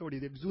you the authority,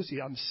 the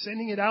exousia. I'm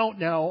sending it out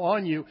now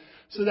on you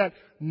so that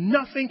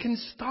nothing can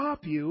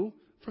stop you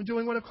from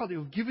doing what I've called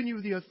you. I've given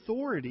you the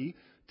authority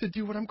to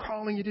do what I'm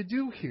calling you to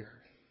do here.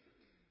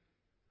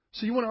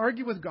 So you want to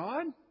argue with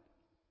God?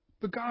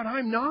 But God,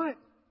 I'm not.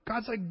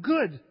 God's like,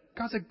 good.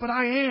 God's like, but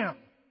I am.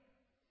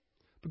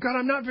 But God,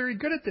 I'm not very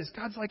good at this.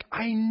 God's like,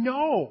 I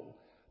know.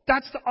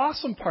 That's the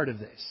awesome part of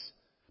this.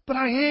 But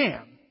I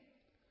am.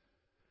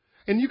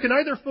 And you can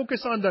either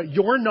focus on the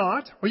you're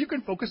not, or you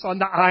can focus on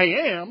the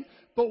I am,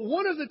 but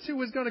one of the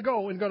two is going to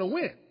go and going to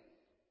win.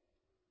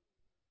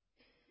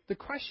 The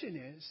question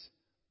is,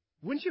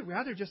 wouldn't you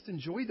rather just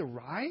enjoy the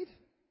ride?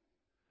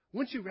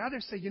 Wouldn't you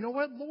rather say, you know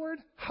what, Lord?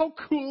 How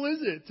cool is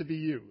it to be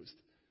used?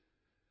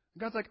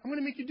 And God's like, I'm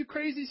going to make you do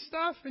crazy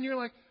stuff. And you're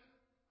like,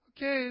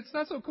 okay, it's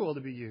not so cool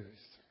to be used.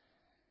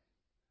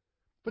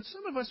 But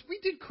some of us, we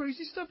did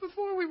crazy stuff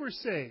before we were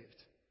saved.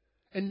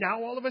 And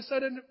now all of a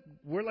sudden,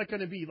 we're like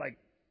going to be like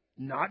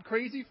not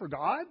crazy for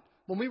God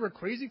when we were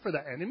crazy for the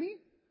enemy?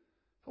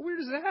 How weird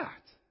is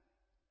that?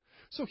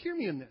 So hear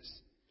me in this.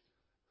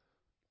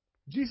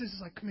 Jesus is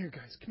like, come here,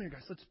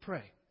 guys, let's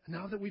pray. And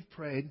now that we've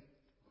prayed,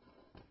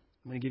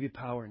 I'm going to give you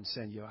power and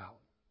send you out.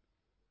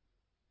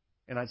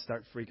 And I'd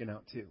start freaking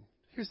out too.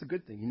 Here's the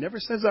good thing. He never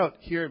sends out,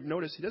 here,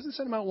 notice, he doesn't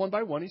send them out one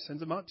by one. He sends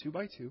them out two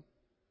by two.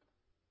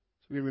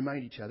 So we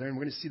remind each other, and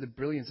we're going to see the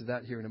brilliance of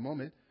that here in a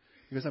moment.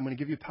 Because I'm going to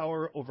give you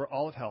power over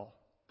all of hell.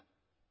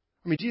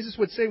 I mean, Jesus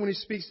would say when he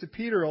speaks to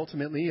Peter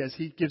ultimately, as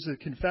he gives a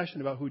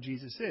confession about who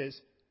Jesus is,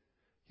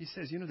 he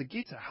says, the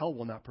gates of hell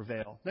will not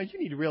prevail. Now, you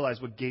need to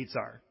realize what gates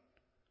are.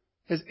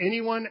 Has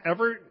anyone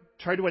ever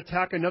tried to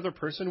attack another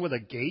person with a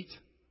gate?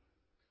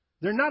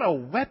 They're not a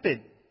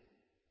weapon.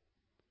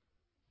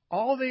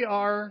 All they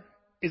are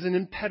is an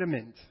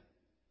impediment.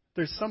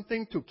 There's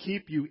something to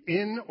keep you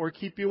in or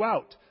keep you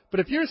out.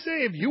 But if you're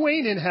saved, you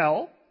ain't in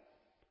hell.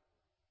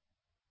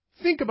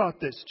 Think about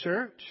this,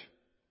 church.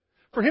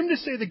 For him to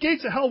say the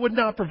gates of hell would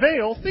not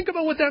prevail, think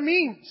about what that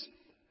means.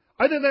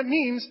 Either that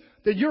means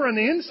that you're on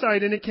the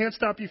inside and it can't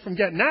stop you from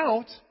getting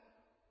out,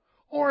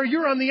 or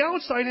you're on the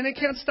outside and it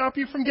can't stop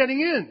you from getting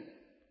in.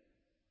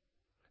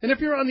 And if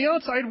you're on the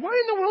outside, why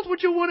in the world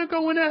would you want to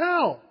go into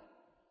hell?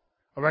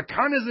 A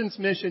reconnaissance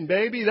mission,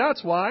 baby,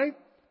 that's why.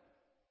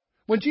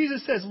 When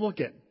Jesus says, look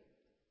it,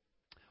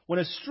 when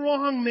a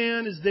strong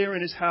man is there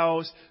in his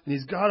house and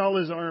he's got all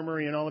his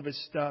armory and all of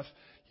his stuff,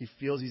 he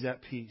feels he's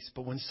at peace.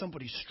 But when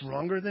somebody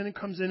stronger than him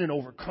comes in and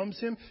overcomes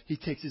him, he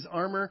takes his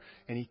armor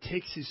and he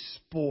takes his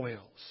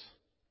spoils.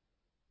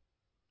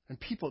 And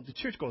the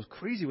church goes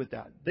crazy with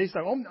that. They say,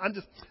 I'm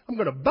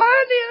going to bind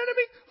the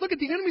enemy. Look at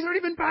the enemy's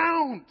already been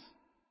bound.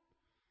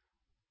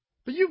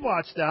 But you've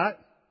watched that.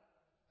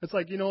 It's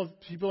like,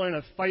 people are in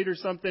a fight or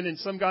something and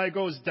some guy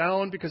goes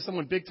down because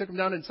someone big took him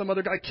down and some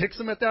other guy kicks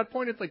him at that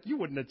point. It's like you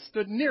wouldn't have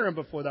stood near him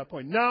before that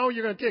point. Now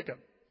you're going to kick him.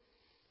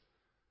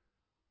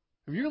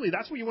 If really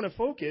that's what you want to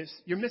focus,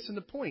 you're missing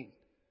the point.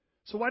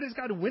 So why does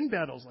God win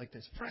battles like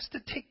this? For us to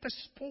take the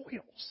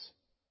spoils.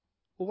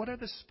 Well, what are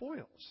the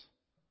spoils?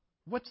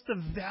 What's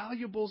the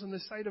valuables in the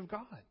sight of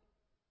God?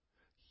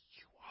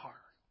 You are.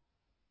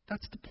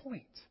 That's the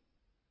point.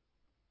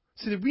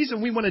 So the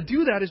reason we want to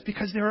do that is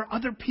because there are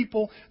other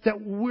people that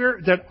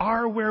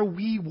are where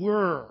we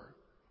were.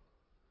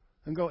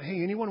 And go,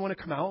 hey, anyone want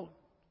to come out?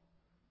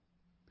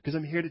 Because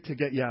I'm here to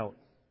get you out.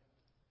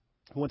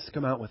 Who wants to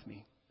come out with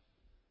me?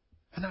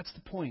 And that's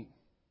the point.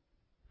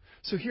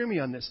 So hear me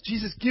on this.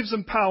 Jesus gives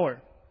them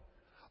power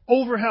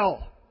over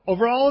hell,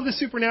 over all of the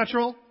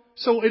supernatural.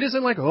 So it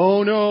isn't like,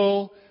 oh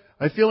no,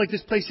 I feel like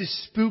this place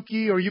is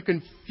spooky, or you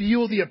can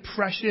feel the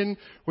oppression,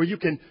 or you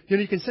can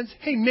sense,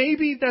 hey,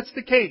 maybe that's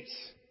the case.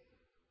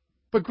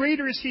 But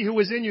greater is he who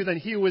is in you than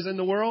he who is in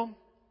the world.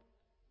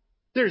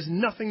 There's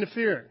nothing to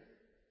fear.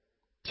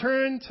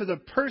 Turn to the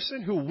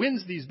person who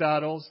wins these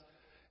battles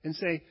and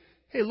say,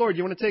 hey, Lord,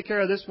 you want to take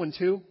care of this one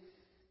too?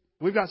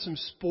 We've got some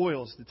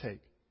spoils to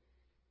take.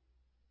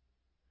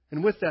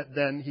 And with that,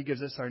 then, he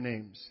gives us our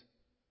names.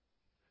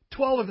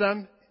 12 of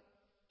them,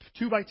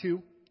 2 by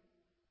 2.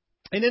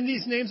 And in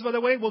these names, by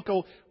the way, we'll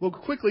go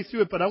quickly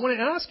through it, but I want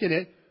to ask in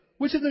it,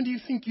 which of them do you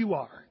think you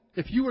are?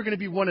 If you were going to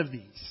be one of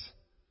these.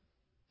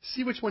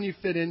 See which one you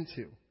fit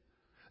into.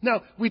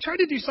 Now, we try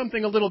to do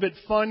something a little bit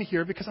fun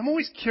here because I'm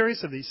always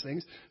curious of these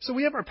things. So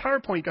we have our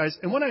PowerPoint guys,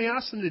 and what I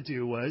asked them to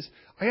do was,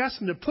 I asked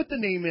them to put the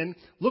name in,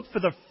 look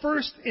for the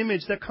first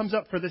image that comes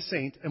up for the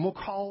saint, and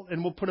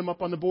we'll put them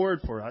up on the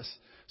board for us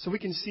so we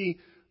can see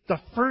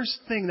the first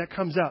thing that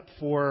comes up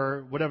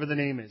for whatever the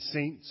name is,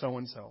 Saint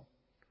so-and-so.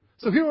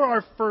 So here are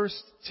our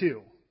first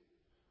two.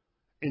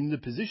 In the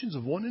positions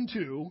of 1 and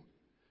 2,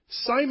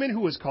 Simon,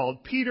 who was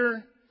called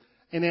Peter,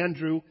 and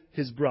Andrew,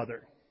 his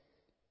brother.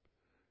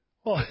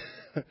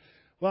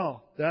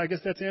 Well, I guess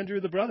that's Andrew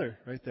the brother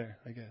right there,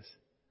 I guess.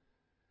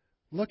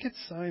 Look at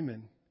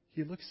Simon.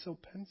 He looks so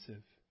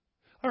pensive.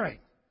 All right.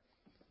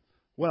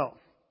 Well,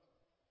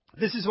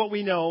 this is what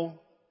we know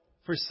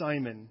for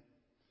Simon.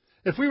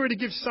 If we were to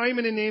give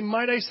Simon a name,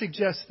 might I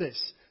suggest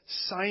this?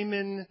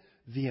 Simon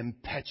the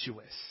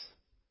Impetuous.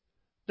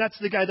 That's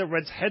the guy that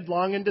runs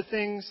headlong into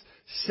things,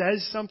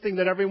 says something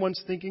that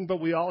everyone's thinking, but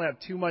we all have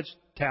too much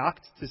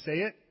tact to say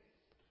it.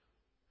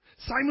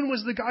 Simon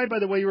was the guy, by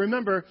the way, you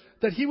remember,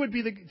 that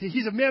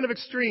he's a man of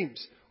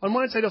extremes. On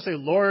one side, he'll say,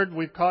 Lord,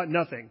 we've caught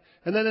nothing.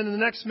 And then in the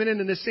next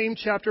minute, in the same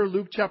chapter,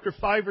 Luke chapter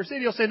 5, verse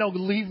 8, he'll say, no,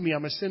 leave me,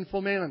 I'm a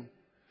sinful man.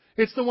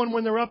 It's the one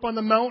when they're up on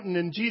the mountain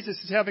and Jesus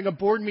is having a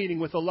board meeting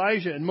with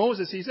Elijah and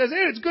Moses. He says,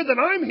 hey, it's good that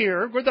I'm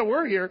here, good that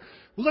we're here.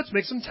 Well, let's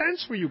make some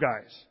tents for you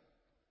guys.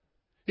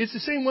 It's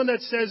the same one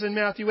that says in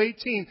Matthew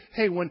 18,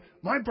 hey, when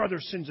my brother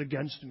sins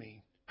against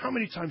me, how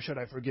many times should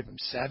I forgive him?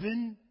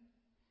 7?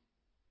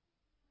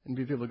 And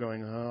people are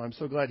going, oh, I'm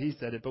so glad he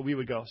said it. But we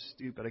would go,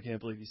 stupid, I can't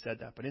believe he said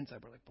that. But inside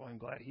we're like, boy, I'm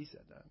glad he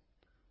said that.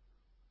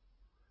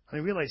 And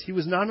I realized he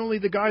was not only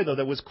the guy, though,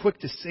 that was quick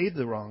to say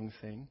the wrong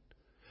thing,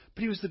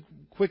 but he was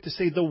quick to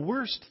say the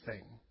worst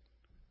thing.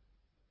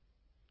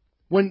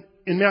 When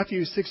in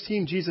Matthew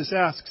 16, Jesus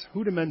asks,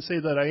 who do men say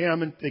that I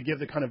am? And they give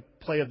the kind of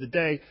play of the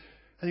day.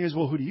 And he goes,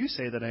 well, who do you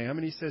say that I am?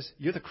 And he says,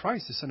 you're the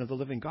Christ, the Son of the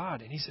living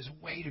God. And he says,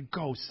 way to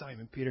go,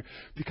 Simon Peter,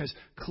 because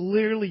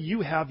clearly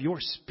you have your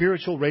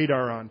spiritual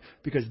radar on,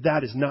 because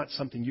that is not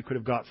something you could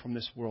have got from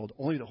this world.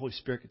 Only the Holy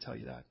Spirit could tell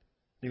you that. And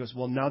he goes,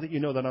 well, now that you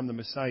know that I'm the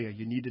Messiah,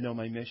 you need to know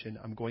my mission.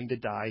 I'm going to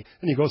die.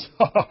 And he goes,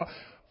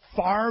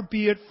 far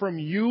be it from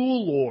you,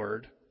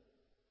 Lord,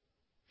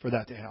 for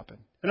that to happen.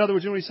 In other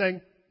words, you know what he's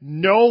saying?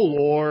 No,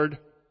 Lord,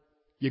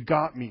 you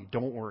got me.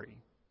 Don't worry.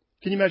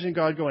 Can you imagine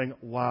God going,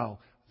 wow,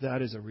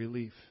 that is a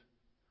relief.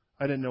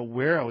 I didn't know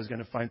where I was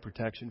going to find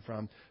protection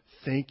from.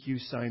 Thank you,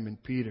 Simon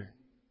Peter.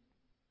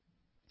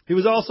 He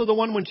was also the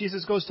one when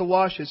Jesus goes to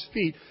wash his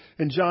feet.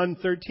 In John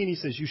 13, he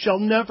says, you shall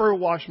never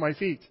wash my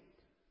feet.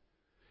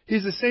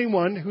 He's the same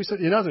one who said,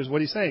 in others,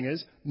 what he's saying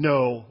is,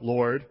 no,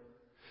 Lord.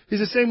 He's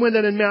the same one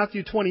that in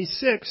Matthew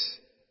 26,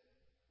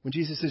 when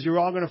Jesus says, you're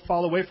all going to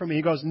fall away from me,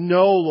 he goes,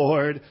 no,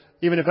 Lord.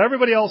 Even if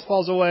everybody else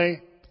falls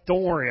away,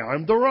 don't worry,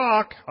 I'm the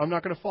rock. I'm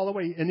not going to fall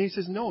away. And he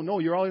says, no,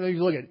 you're all going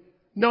to look at it.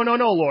 No,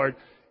 Lord.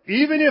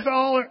 Even if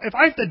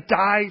I have to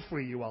die for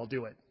you, I'll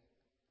do it.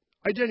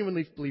 I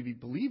genuinely believe he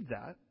believed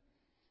that.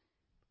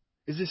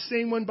 Is the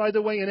same one, by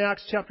the way, in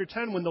Acts chapter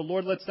 10, when the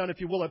Lord lets down, if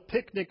you will, a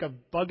picnic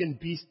of bug and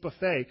beast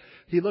buffet.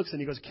 He looks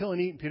and he goes, kill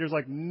and eat. And Peter's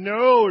like,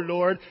 no,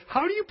 Lord.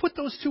 How do you put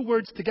those two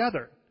words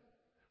together?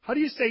 How do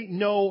you say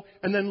no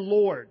and then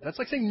Lord? That's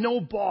like saying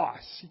no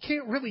boss. You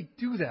can't really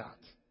do that.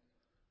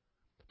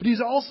 But he's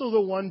also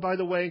the one, by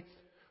the way,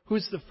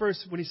 who's the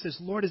first when he says,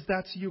 Lord, is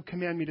that you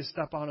command me to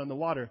step out on the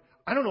water?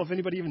 I don't know if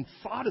anybody even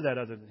thought of that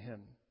other than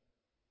him.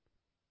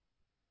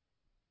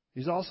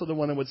 He's also the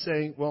one that would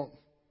say, well,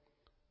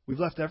 we've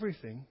left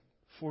everything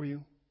for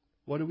you.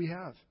 What do we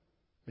have?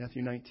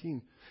 Matthew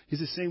 19. He's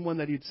the same one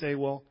that he'd say,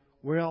 well,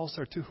 where else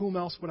or to whom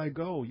else would I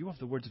go? You have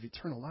the words of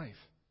eternal life.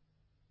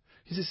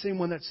 He's the same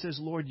one that says,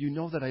 Lord, you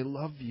know that I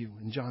love you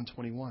in John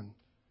 21.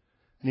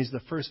 And he's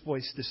the first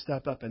voice to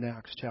step up in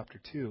Acts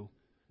chapter 2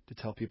 to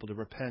tell people to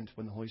repent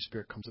when the Holy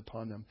Spirit comes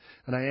upon them.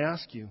 And I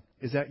ask you,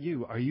 is that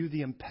you? Are you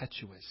the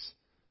impetuous?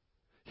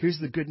 Here's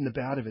the good and the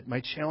bad of it.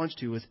 My challenge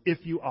to you is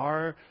if you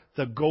are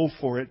the go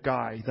for it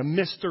guy, the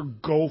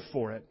Mr. Go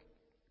for it,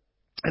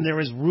 and there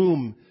is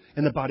room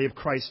in the body of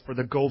Christ for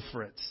the go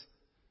for it.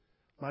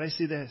 Might I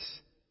say this?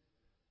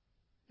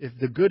 If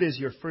the good is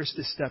you're first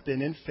to step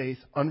in faith,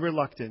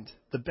 unreluctant,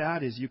 the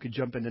bad is you could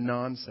jump into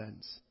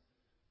nonsense.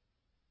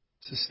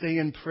 So stay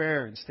in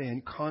prayer and stay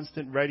in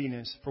constant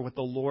readiness for what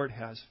the Lord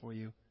has for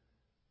you.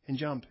 And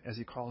jump as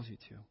he calls you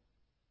to.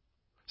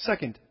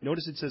 Second,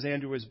 notice it says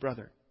Andrew, his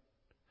brother.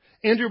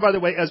 Andrew, by the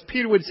way, as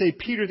Peter would say,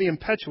 Peter the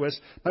impetuous,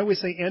 I would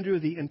say Andrew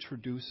the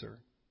introducer.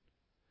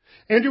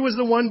 Andrew was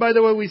the one, by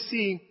the way, we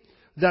see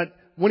that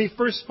when he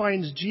first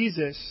finds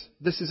Jesus,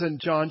 this is in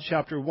John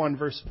chapter 1,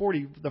 verse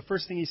 40, the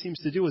first thing he seems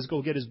to do is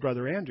go get his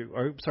brother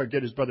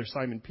get his brother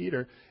Simon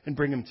Peter and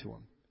bring him to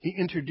him. He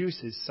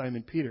introduces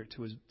Simon Peter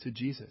to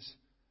Jesus.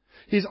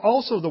 He's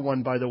also the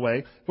one, by the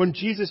way, when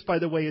Jesus, by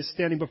the way, is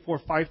standing before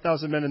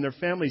 5,000 men and their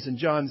families in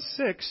John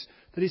 6,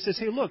 that he says,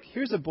 hey, look,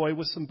 here's a boy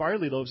with some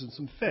barley loaves and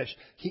some fish.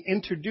 He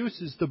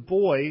introduces the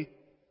boy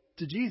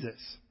to Jesus.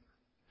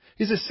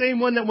 He's the same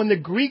one that when the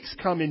Greeks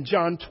come in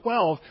John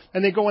 12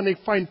 and they go and they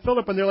find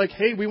Philip and they're like,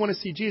 hey, we want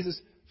to see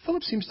Jesus.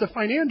 Philip seems to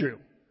find Andrew.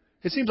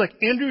 It seems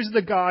like Andrew's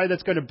the guy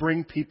that's going to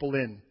bring people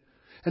in.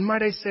 And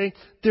might I say,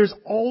 there's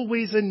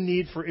always a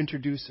need for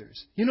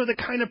introducers. You know, the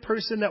kind of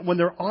person that when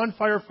they're on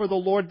fire for the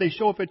Lord, they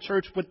show up at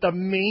church with the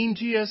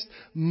mangiest,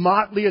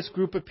 motliest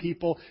group of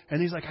people.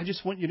 And he's like, I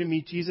just want you to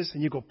meet Jesus.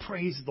 And you go,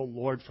 praise the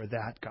Lord for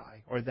that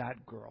guy or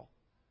that girl.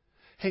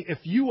 Hey, if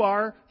you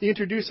are the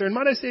introducer, and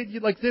might I say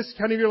like this,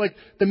 kind of you're like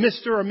the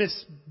Mr. or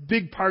Miss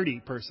Big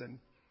Party person.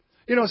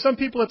 You know, some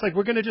people it's like,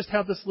 we're going to just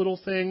have this little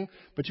thing,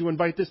 but you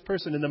invite this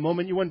person. And the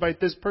moment you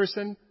invite this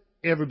person,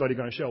 everybody's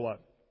going to show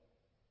up.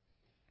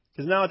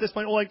 Because now at this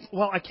point,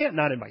 I can't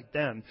not invite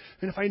them.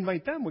 And if I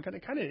invite them, we're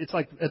going to it's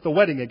like at the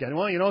wedding again.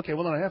 Well, okay,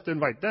 well then I have to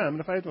invite them. And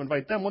if I have to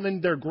invite them, well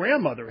then their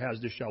grandmother has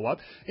to show up.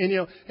 And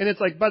and it's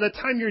like by the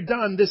time you're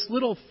done, this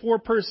little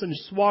 4-person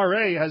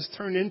soiree has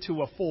turned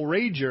into a full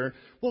rager.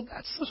 Well,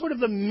 that's sort of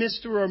the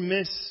Mr. or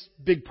Miss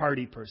Big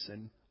Party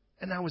person.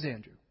 And that was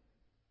Andrew.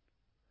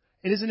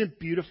 And isn't it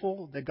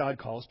beautiful that God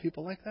calls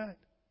people like that?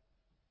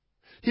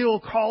 He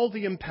will call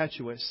the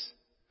impetuous.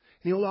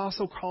 And he'll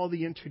also call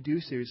the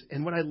introducers.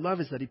 And what I love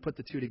is that he put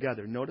the two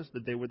together. Notice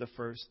that they were the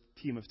first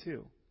team of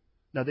 2.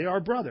 Now, they are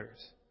brothers,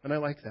 and I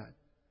like that.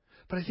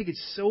 But I think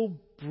it's so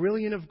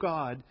brilliant of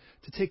God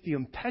to take the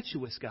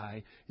impetuous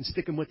guy and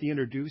stick him with the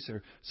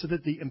introducer so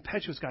that the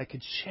impetuous guy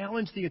could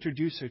challenge the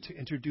introducer to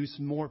introduce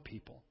more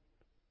people.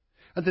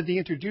 And that the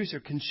introducer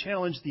can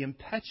challenge the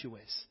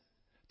impetuous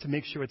to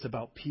make sure it's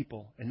about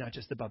people and not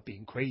just about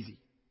being crazy.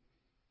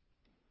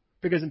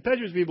 Because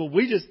impetuous people,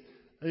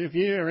 if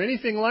you're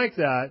anything like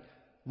that,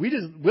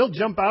 we'll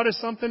jump out of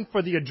something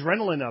for the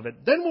adrenaline of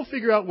it. Then we'll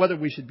figure out whether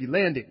we should be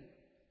landing.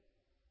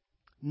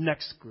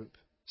 Next group.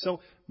 So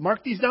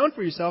mark these down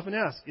for yourself and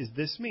ask, is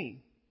this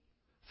me?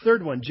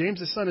 Third one, James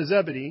the son of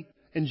Zebedee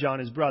and John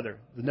his brother.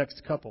 The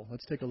next couple.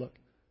 Let's take a look.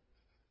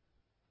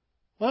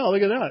 Wow,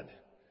 look at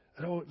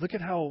that. Oh, look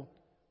at how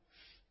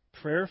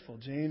prayerful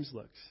James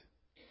looks.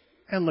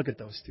 And look at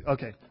those two.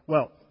 Okay,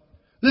 well,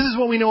 this is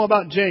what we know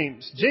about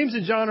James. James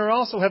and John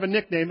also have a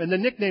nickname, and the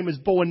nickname is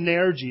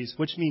Boanerges,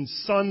 which means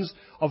sons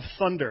of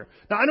thunder.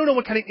 Now, I don't know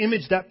what kind of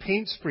image that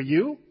paints for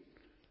you,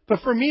 but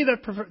for me,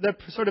 that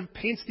sort of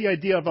paints the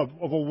idea of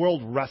a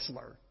world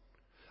wrestler.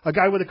 A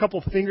guy with a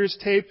couple fingers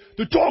taped,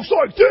 that talks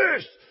like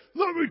this!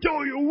 Let me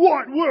tell you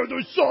what, we're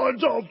the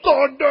sons of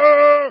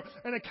thunder!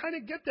 And I kind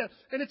of get that.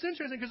 And it's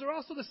interesting because they're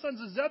also the sons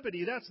of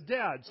Zebedee. That's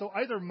dad. So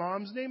either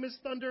mom's name is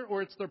Thunder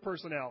or it's their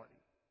personality.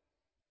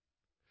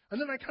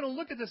 And then I kind of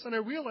look at this and I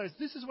realize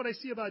this is what I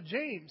see about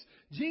James.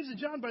 James and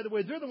John, by the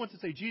way, they're the ones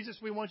that say, Jesus,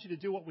 we want you to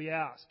do what we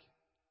ask.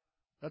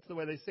 That's the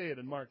way they say it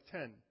in Mark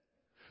 10.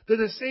 They're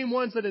the same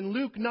ones that in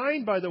Luke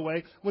 9, by the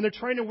way, when they're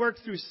trying to work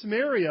through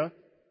Samaria,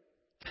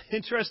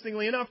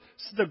 interestingly enough,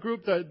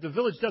 the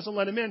village doesn't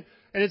let him in.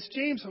 And it's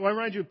James, who I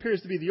remind you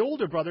appears to be the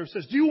older brother, who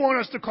says, do you want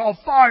us to call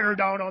fire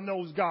down on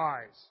those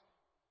guys?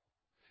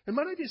 And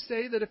might I just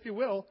say that, if you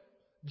will,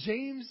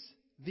 James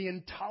the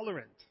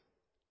intolerant.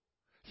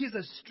 He has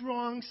a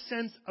strong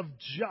sense of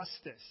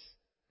justice.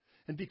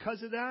 And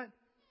because of that,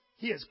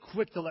 he is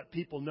quick to let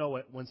people know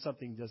it when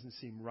something doesn't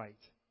seem right.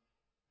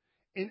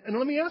 And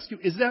let me ask you,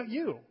 is that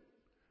you?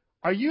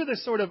 Are you the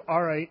sort of,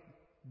 all right,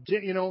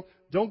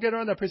 don't get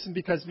around that person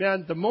because,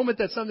 man, the moment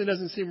that something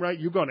doesn't seem right,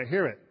 you're going to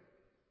hear it.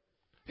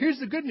 Here's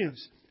the good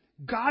news.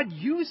 God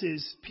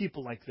uses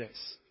people like this.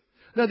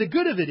 Now, the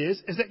good of it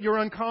is that you're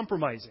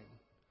uncompromising.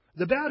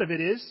 The bad of it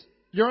is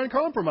you're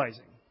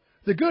uncompromising.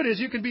 The good is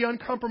you can be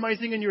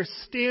uncompromising in your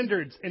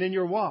standards and in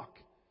your walk.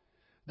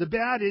 The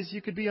bad is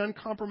you could be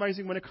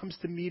uncompromising when it comes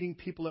to meeting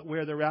people at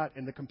where they're at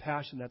and the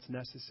compassion that's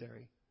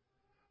necessary.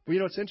 But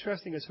what's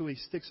interesting is who he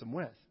sticks them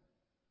with.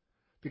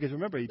 Because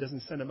remember, he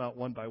doesn't send them out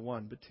one by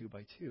one, but two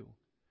by two.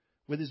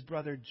 With his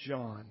brother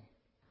John.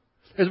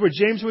 As where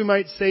James, we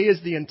might say,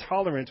 is the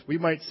intolerant, we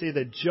might say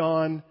that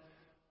John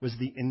was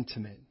the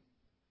intimate.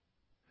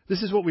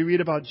 This is what we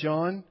read about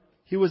John.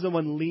 He was the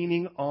one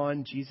leaning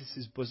on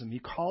Jesus' bosom. He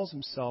calls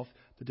himself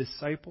the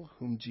disciple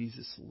whom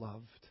Jesus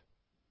loved.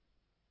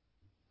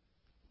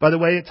 By the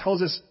way, it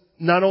tells us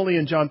not only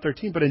in John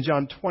 13, but in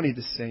John 20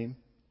 the same,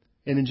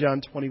 and in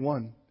John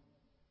 21.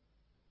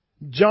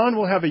 John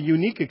will have a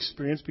unique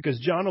experience because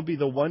John will be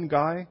the one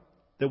guy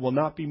that will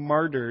not be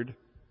martyred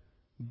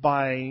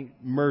by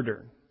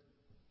murder.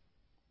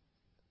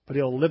 But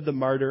he'll live the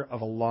martyr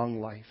of a long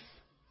life.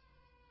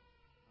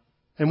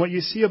 And what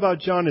you see about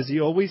John is he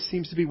always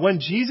seems to be, when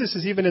Jesus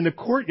is even in the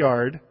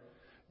courtyard,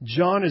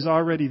 John is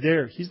already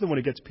there. He's the one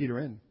who gets Peter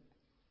in.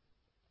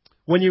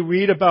 When you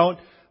read about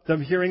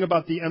them hearing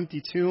about the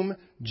empty tomb,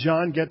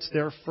 John gets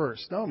there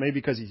first. No, maybe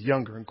because he's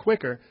younger and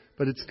quicker,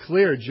 but it's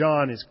clear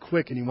John is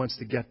quick and he wants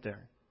to get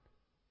there.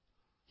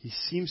 He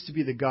seems to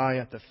be the guy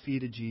at the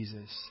feet of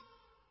Jesus.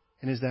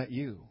 And is that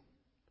you?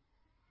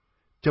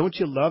 Don't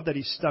you love that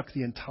he stuck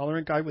the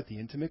intolerant guy with the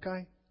intimate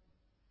guy?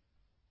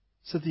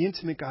 So the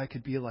intimate guy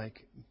could be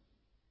like,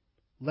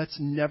 let's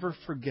never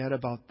forget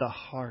about the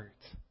heart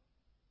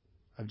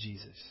of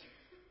Jesus.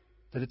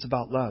 That it's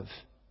about love.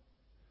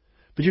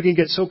 But you can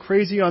get so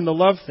crazy on the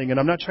love thing, and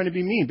I'm not trying to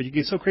be mean, but you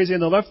get so crazy on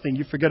the love thing,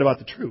 you forget about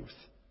the truth.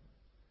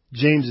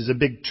 James is a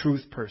big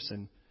truth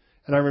person.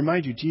 And I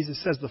remind you,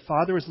 Jesus says the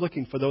Father is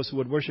looking for those who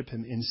would worship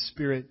him in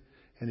spirit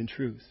and in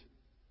truth.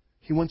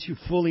 He wants you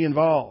fully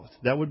involved.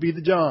 That would be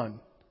the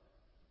John.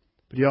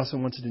 But he also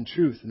wants it in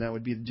truth, and that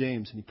would be the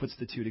James, and he puts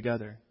the two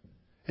together.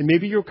 And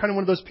maybe you're kind of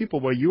one of those people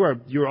where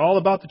you're all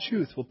about the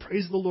truth. Well,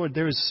 praise the Lord,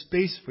 there is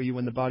space for you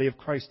in the body of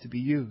Christ to be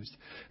used.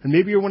 And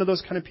maybe you're one of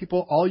those kind of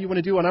people, all you want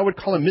to do, and I would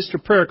call him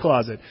Mr. Prayer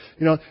Closet.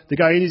 The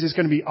guy is just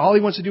going to be, all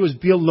he wants to do is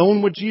be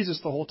alone with Jesus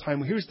the whole time.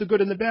 Well, here's the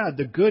good and the bad.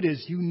 The good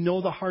is you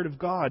know the heart of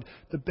God.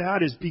 The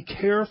bad is be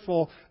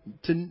careful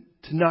to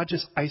not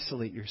just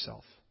isolate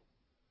yourself,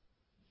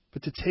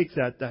 but to take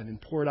that and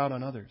pour it out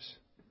on others.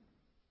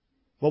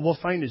 What we'll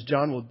find is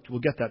John will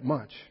get that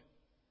much.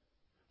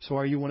 So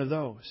are you one of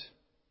those?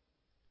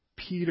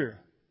 Peter,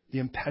 the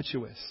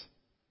impetuous.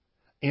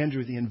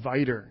 Andrew, the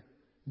inviter.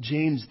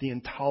 James, the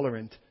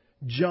intolerant.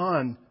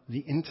 John, the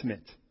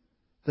intimate.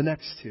 The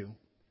next two,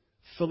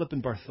 Philip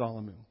and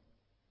Bartholomew.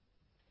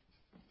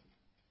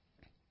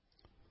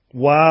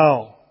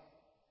 Wow.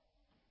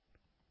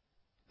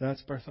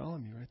 That's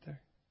Bartholomew right there.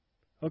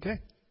 Okay.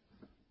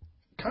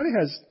 Kind of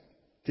has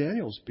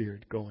Daniel's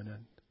beard going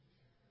in.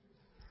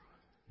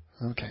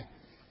 Okay.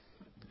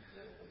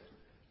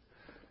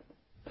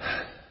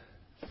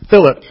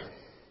 Philip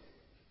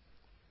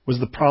was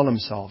the problem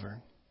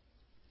solver.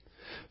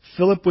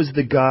 Philip was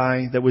the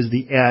guy that was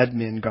the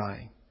admin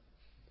guy.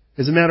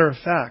 As a matter of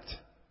fact,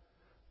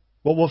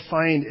 what we'll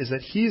find is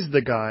that he's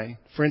the guy,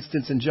 for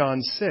instance, in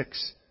John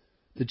 6,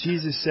 that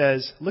Jesus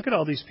says, look at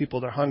all these people,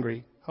 they're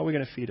hungry. How are we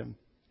going to feed them?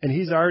 And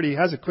he's already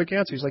has a quick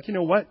answer. He's like, you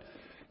know what?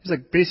 He's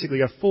like,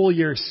 basically, a full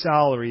year's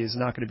salary is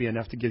not going to be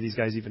enough to give these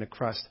guys even a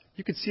crust.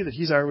 You could see that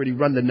he's already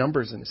run the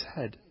numbers in his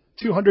head.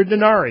 200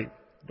 denarii.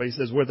 But he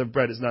says, worth of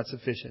bread is not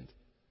sufficient.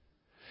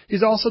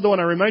 He's also the one,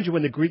 I remind you,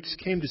 when the Greeks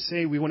came to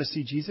say, we want to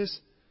see Jesus,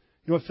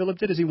 you know what Philip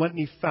did is he went and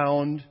he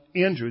found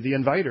Andrew, the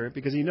inviter,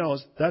 because he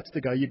knows that's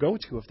the guy you go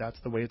to if that's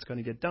the way it's going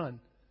to get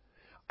done.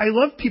 I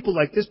love people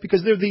like this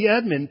because they're the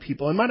admin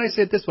people. And might I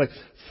say it this way,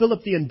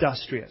 Philip the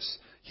industrious.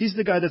 He's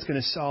the guy that's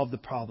going to solve the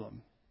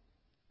problem.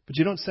 But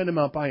you don't send him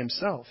out by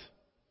himself.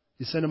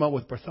 You send him out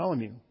with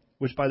Bartholomew,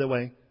 which, by the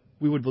way,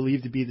 we would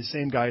believe to be the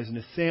same guy as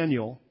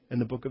Nathaniel in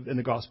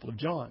the Gospel of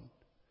John.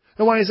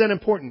 Now, why is that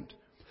important?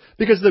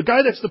 Because the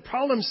guy that's the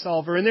problem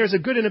solver, and there's a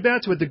good and a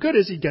bad to it. The good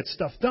is he gets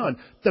stuff done.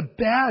 The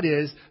bad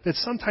is that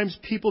sometimes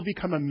people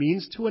become a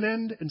means to an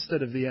end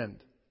instead of the end.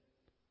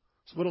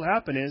 So what'll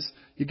happen is,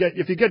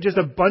 if you get just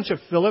a bunch of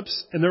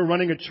Philips and they're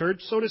running a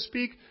church, so to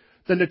speak,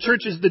 then the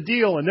church is the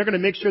deal, and they're going to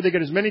make sure they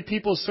get as many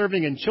people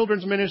serving in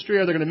children's ministry,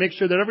 or they're going to make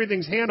sure that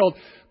everything's handled,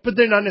 but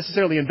they're not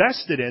necessarily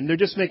invested in. They're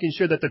just making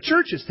sure that the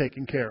church is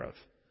taken care of.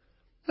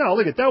 Now,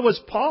 look at that was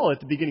Paul at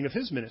the beginning of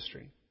his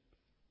ministry.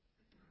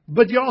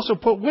 But you also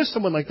put with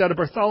someone like that a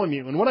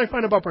Bartholomew. And what I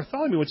find about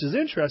Bartholomew, which is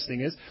interesting,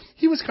 is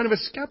he was kind of a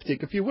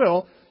skeptic, if you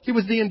will. He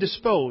was the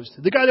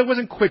indisposed, the guy that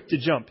wasn't quick to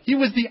jump. He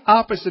was the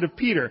opposite of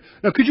Peter.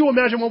 Now, could you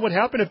imagine what would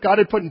happen if God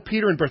had put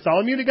Peter and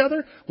Bartholomew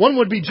together? One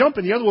would be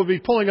jumping, the other would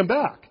be pulling him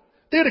back.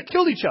 They would have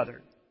killed each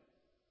other.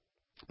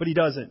 But he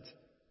doesn't.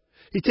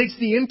 He takes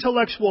the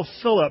intellectual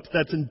Philip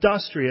that's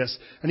industrious,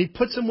 and he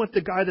puts him with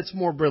the guy that's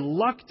more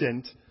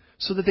reluctant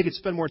so that they could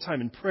spend more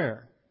time in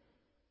prayer.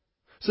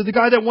 So the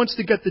guy that wants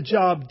to get the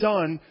job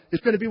done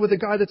is going to be with a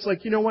guy that's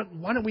like, you know what,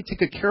 why don't we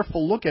take a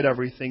careful look at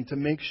everything to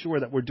make sure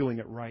that we're doing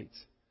it right?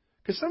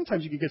 Because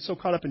sometimes you can get so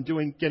caught up in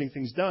getting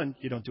things done,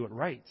 you don't do it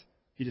right.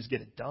 You just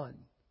get it done.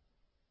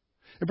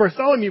 In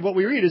Bartholomew, what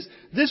we read is,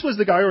 this was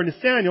the guy, or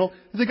Nathaniel,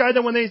 the guy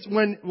that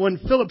when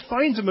Philip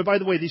finds him, and by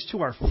the way, these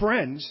two are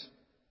friends,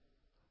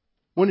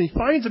 when he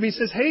finds him, he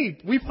says, hey,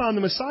 we found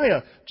the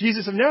Messiah,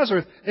 Jesus of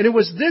Nazareth. And it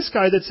was this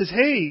guy that says,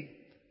 hey,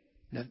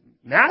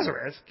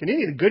 Nazareth? Can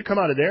anything good come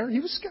out of there? He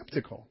was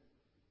skeptical.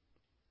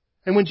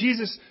 And when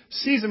Jesus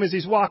sees him as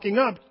he's walking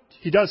up,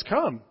 he does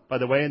come, by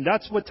the way, and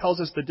that's what tells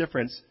us the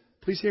difference.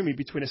 Please hear me,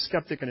 between a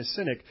skeptic and a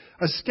cynic.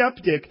 A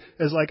skeptic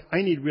is like,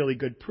 I need really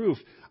good proof.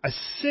 A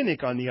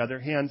cynic, on the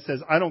other hand,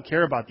 says, I don't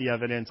care about the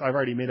evidence. I've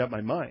already made up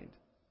my mind.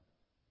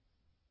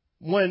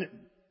 When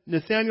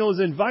Nathaniel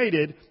is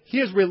invited, he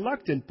is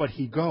reluctant, but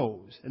he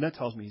goes. And that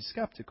tells me he's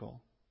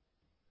skeptical.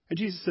 And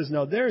Jesus says,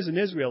 now there is an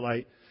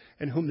Israelite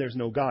in whom there's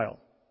no guile,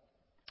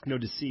 no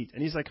deceit.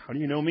 And he's like, how do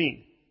you know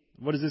me?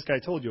 What has this guy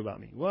told you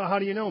about me? Well, how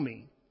do you know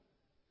me?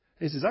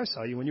 And he says, I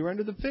saw you when you were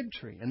under the fig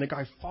tree. And the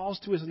guy falls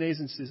to his knees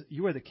and says,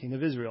 you are the king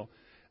of Israel.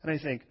 And I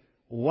think,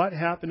 what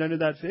happened under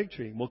that fig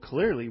tree? Well,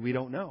 clearly we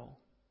don't know.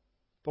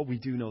 But we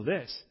do know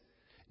this.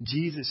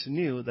 Jesus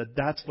knew that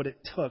that's what it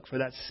took for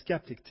that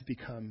skeptic to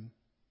become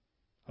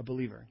a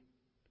believer.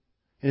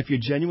 And if you're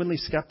genuinely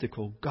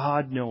skeptical,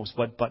 God knows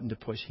what button to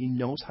push. He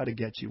knows how to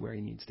get you where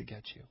He needs to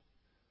get you.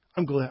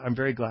 I'm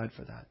very glad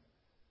for that.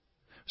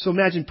 So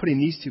imagine putting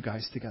these two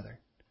guys together.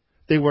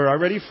 They were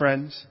already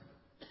friends.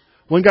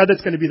 One guy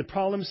that's going to be the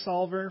problem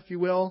solver, if you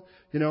will,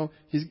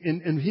 he's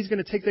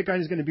going to take that guy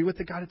and he's going to be with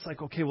the guy. It's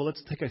like, okay, well,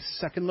 let's take a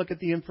second look at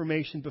the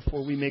information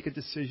before we make a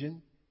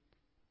decision.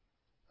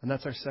 And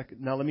that's our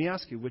second. Now, let me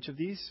ask you, which of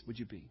these would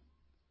you be?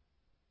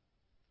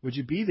 Would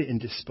you be the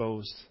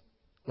indisposed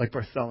like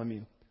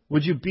Bartholomew?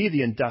 Would you be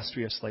the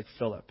industrious like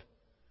Philip?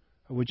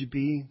 Or would you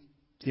be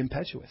the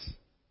impetuous?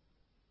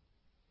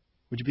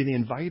 Would you be the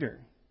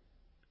inviter?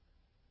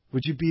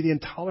 Would you be the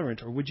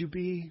intolerant? Or would you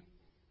be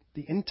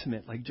the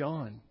intimate like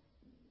John?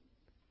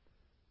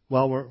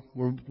 Well,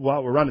 we're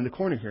rounding the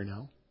corner here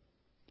now.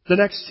 The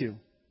next two.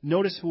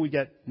 Notice who we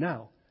get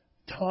now.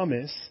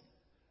 Thomas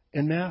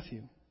and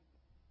Matthew.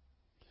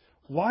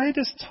 Why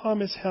does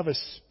Thomas have a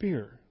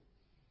spear?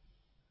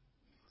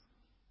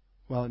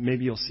 Well,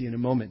 maybe you'll see in a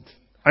moment.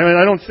 I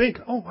don't think,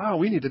 oh wow,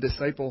 we need a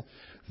disciple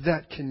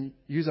that can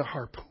use a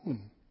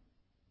harpoon.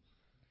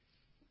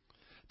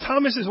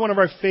 Thomas is one of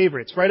our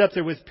favorites, right up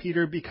there with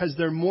Peter, because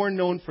they're more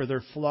known for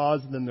their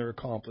flaws than their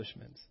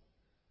accomplishments.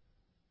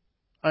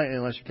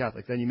 Unless you're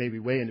Catholic, then you may be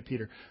way into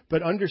Peter.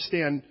 But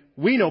understand,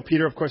 we know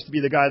Peter, of course, to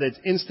be the guy that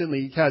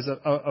instantly has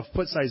a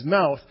foot-sized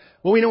mouth.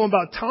 What we know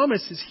about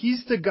Thomas is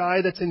he's the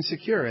guy that's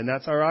insecure, and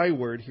that's our I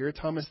word here,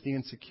 Thomas the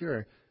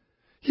insecure.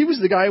 He was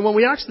the guy, when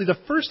the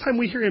first time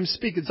we hear him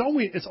speak, it's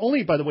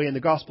only, by the way, in the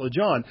Gospel of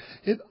John.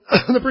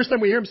 The first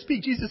time we hear him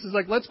speak, Jesus is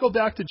like, let's go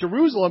back to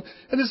Jerusalem.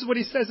 And this is what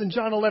he says in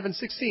John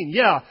 11:16.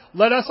 Yeah,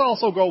 let us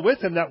also go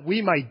with him that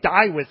we might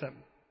die with him.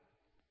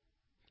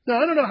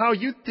 Now, I don't know how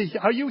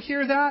you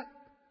hear that.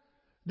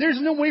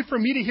 There's no way for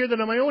me to hear that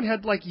in my own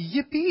head, like,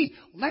 yippee,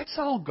 let's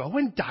all go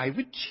and die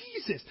with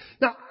Jesus.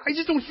 Now, I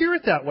just don't hear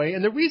it that way.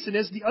 And the reason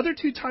is, the other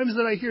two times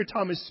that I hear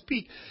Thomas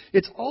speak,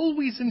 it's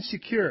always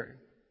insecure.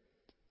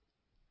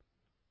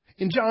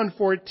 In John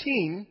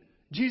 14,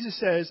 Jesus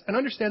says, and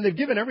understand, they've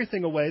given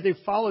everything away. They've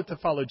followed to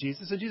follow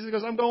Jesus. And Jesus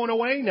goes, I'm going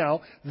away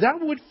now.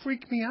 That would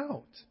freak me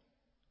out.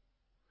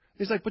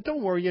 He's like, but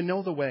don't worry, you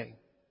know the way.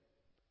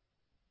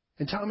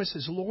 And Thomas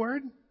says,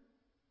 Lord,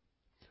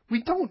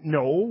 we don't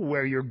know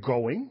where you're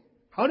going.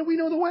 How do we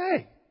know the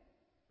way?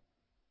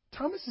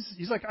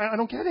 He's like, I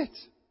don't get it.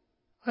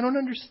 I don't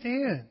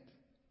understand.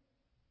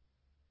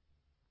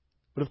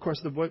 But of course,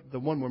 the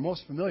one we're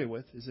most familiar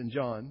with is in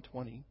John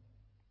 20,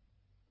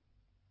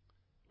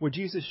 where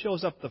Jesus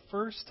shows up the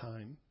first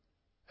time,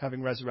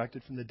 having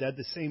resurrected from the dead,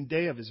 the same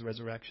day of his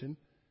resurrection,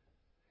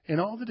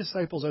 and all the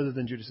disciples other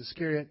than Judas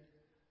Iscariot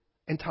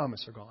and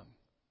Thomas are gone.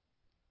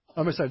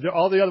 I'm sorry,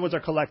 all the other ones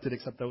are collected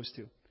except those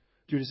two.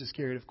 Judas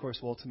Iscariot, of course,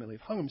 will ultimately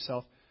have hung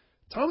himself.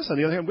 Thomas, on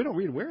the other hand, we don't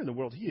read where in the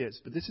world he is,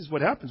 but this is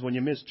what happens when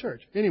you miss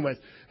church. Anyways,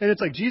 and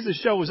it's like Jesus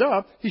shows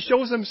up, he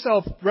shows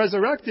himself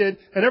resurrected,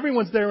 and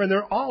everyone's there, and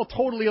they're all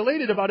totally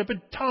elated about it,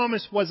 but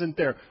Thomas wasn't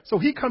there. So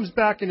he comes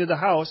back into the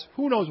house,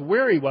 who knows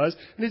where he was,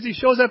 and as he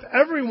shows up,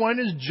 everyone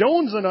is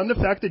jonesing on the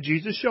fact that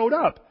Jesus showed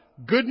up.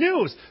 Good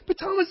news. But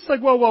Thomas is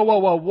like,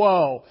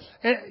 whoa.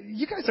 And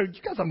you guys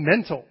are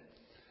mental.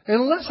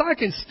 Unless I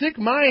can stick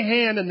my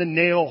hand in the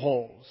nail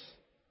holes.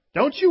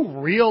 Don't you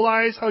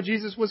realize how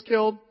Jesus was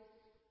killed?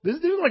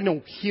 There's like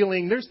no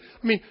healing.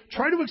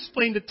 Try to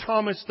explain to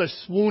Thomas the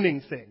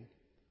swooning thing.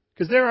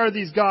 Because there are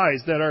these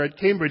guys that are at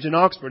Cambridge and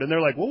Oxford, and they're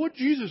like, well, what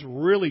Jesus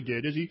really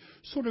did is he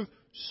sort of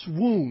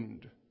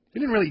swooned. He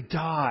didn't really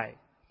die.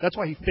 That's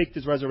why he faked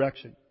his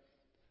resurrection.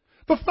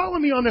 But follow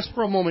me on this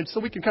for a moment so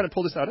we can kind of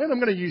pull this out. And I'm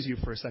going to use you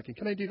for a second.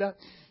 Can I do that?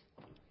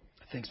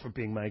 Thanks for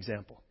being my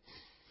example.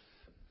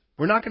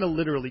 We're not going to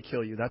literally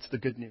kill you. That's the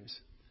good news.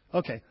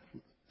 Okay.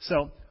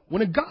 So,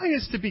 when a guy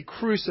is to be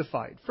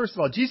crucified, first of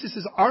all, Jesus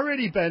has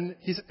already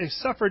he's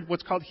suffered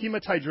what's called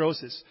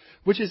hematidrosis,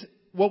 which is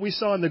what we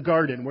saw in the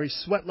garden, where he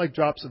sweat like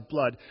drops of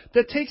blood.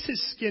 That takes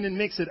his skin and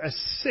makes it a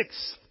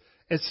sixth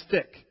as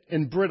thick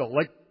and brittle,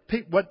 like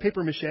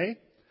paper mache?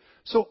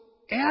 So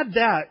add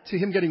that to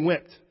him getting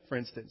whipped, for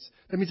instance.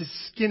 That means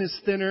his skin is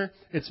thinner,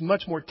 it's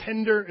much more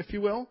tender, if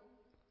you will.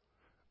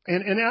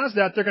 And as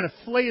that, they're going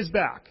to flay his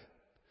back.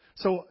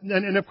 So,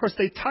 and of course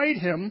they tied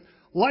him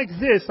like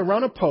this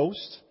around a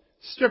post,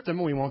 stripped him,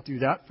 and we won't do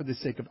that for the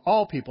sake of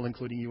all people,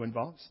 including you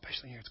involved,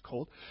 especially here it's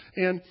cold.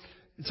 And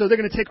so they're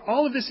going to take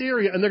all of this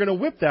area and they're going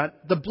to whip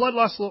the blood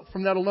loss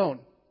from that alone.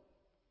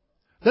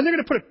 Then they're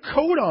going to put a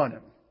coat on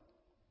him.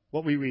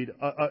 What we read,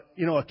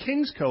 a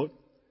king's coat.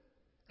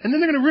 And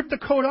then they're going to rip the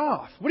coat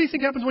off. What do you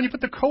think happens when you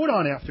put the coat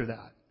on after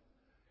that?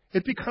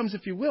 It becomes,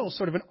 if you will,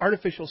 sort of an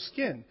artificial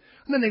skin.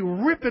 And then they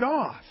rip it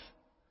off.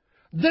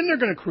 Then they're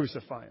going to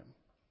crucify him.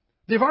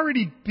 They've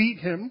already beat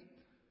him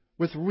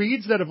with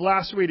reeds that have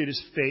lacerated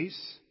his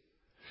face.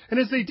 And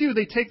as they do,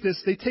 they take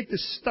this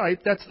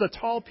stipe, that's the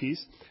tall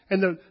piece,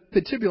 and the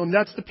patibulum,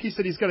 that's the piece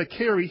that he's got to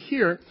carry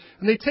here.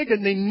 And they take it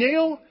and they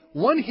nail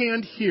one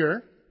hand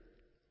here.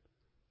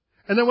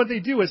 And then what they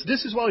do is,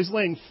 this is while he's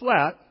laying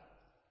flat,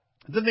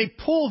 then they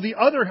pull the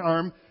other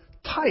arm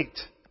tight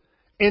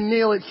and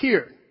nail it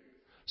here.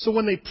 So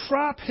when they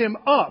prop him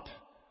up,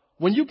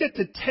 when you get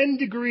to 10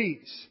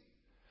 degrees,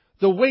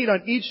 the weight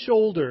on each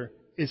shoulder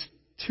is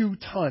 2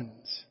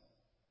 tons.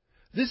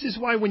 This is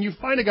why when you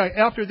find a guy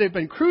after they've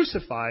been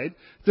crucified,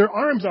 their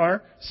arms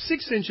are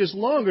 6 inches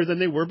longer than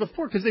they were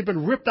before because they've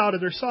been ripped out of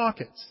their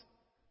sockets.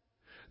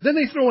 Then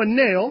they throw a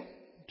nail,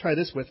 try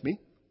this with me,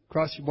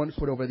 cross one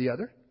foot over the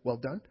other, well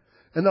done.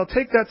 And they'll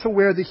take that to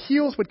where the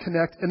heels would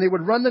connect and they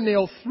would run the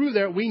nail through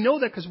there. We know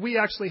that because we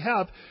actually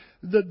have,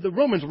 the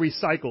Romans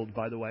recycled,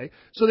 by the way.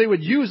 So they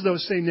would use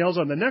those same nails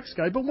on the next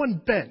guy, but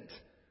one bent.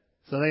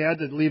 So they had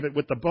to leave it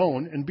with the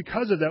bone. And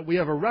because of that, we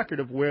have a record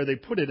of where they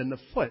put it in the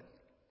foot.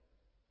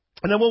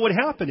 And then what would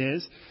happen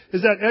is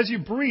that as you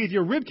breathe,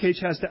 your rib cage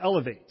has to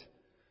elevate.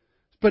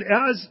 But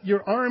as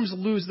your arms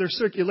lose their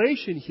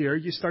circulation here,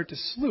 you start to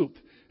sloop.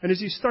 And as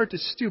you start to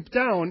stoop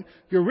down,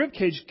 your rib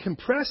cage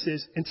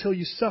compresses until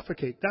you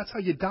suffocate. That's how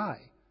you die.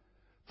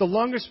 The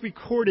longest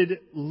recorded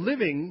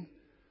living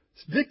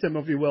victim,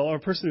 if you will, or a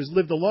person who's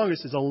lived the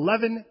longest, is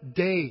 11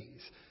 days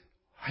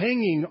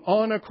hanging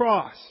on a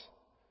cross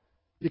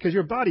because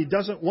your body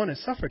doesn't want to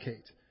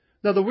suffocate.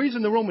 Now, the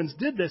reason the Romans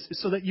did this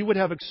is so that you would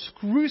have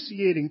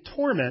excruciating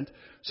torment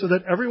so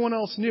that everyone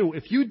else knew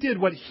if you did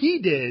what he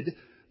did,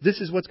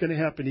 this is what's going to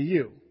happen to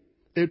you.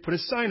 They would put a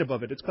sign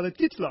above it. It's called a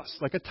titlos,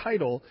 like a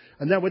title,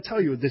 and that would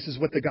tell you this is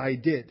what the guy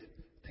did.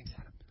 Thanks,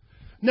 Adam.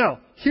 Now,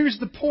 here's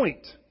the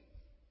point.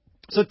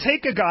 So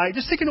take a guy,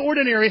 just take an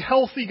ordinary,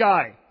 healthy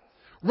guy.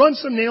 Run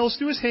some nails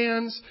through his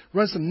hands,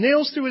 run some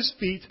nails through his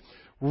feet,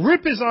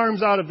 rip his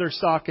arms out of their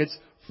sockets,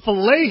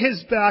 fillet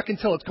his back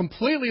until it's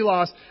completely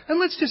lost. And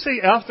let's just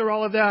say after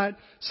all of that,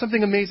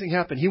 something amazing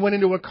happened. He went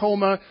into a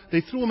coma.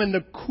 They threw him in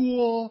the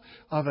cool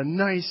of a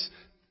nice,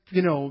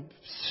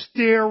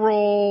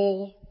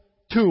 sterile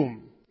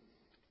tomb.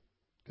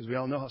 because we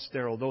all know how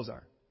sterile those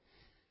are.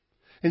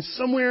 And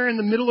somewhere in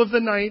the middle of the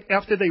night,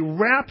 after they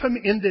wrap him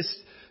in this,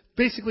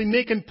 basically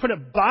put a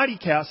body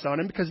cast on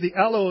him, because the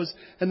aloes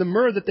and the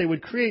myrrh that they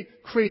would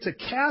creates a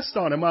cast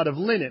on him out of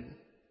linen.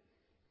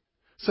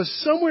 So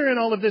somewhere in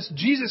all of this,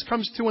 Jesus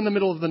comes to in the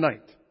middle of the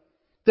night.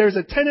 There's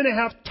a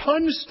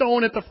 10.5-ton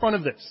stone at the front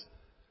of this.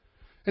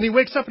 And he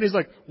wakes up and he's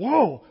like,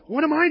 whoa,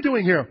 what am I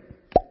doing here?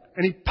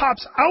 And he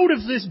pops out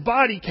of this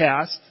body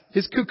cast,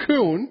 his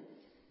cocoon.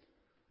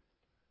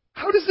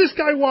 How does this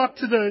guy walk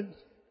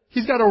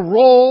he's got to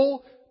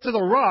roll to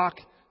the rock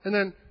and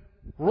then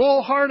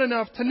roll hard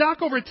enough to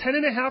knock over a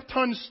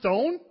 10.5-ton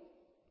stone?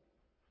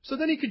 So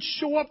then he could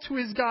show up to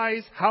his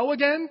guys, how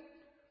again?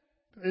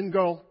 And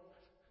go,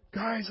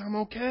 guys, I'm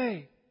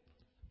okay.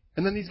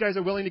 And then these guys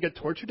are willing to get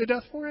tortured to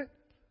death for it?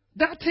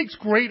 That takes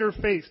greater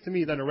faith to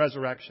me than a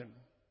resurrection.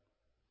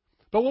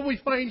 But what we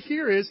find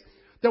here is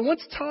that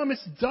once Thomas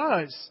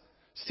does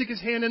stick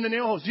his hand in the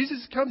nail holes,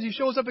 Jesus comes, he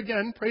shows up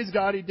again. Praise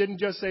God, he didn't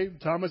just say,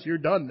 Thomas, you're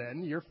done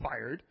then. You're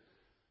fired.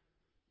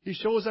 He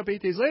shows up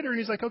 8 days later and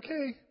he's like,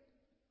 okay,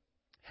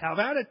 have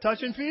at it, touch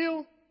and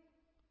feel.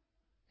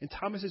 And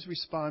Thomas's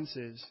response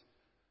is,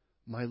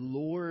 my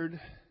Lord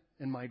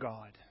and my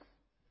God.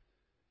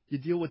 You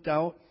deal with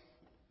doubt?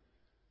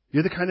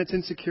 You're the kind that's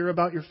insecure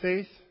about your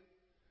faith?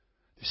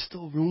 There's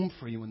still room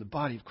for you in the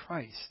body of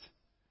Christ.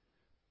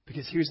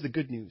 Because here's the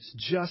good news.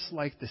 Just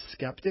like the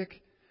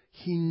skeptic,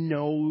 he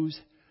knows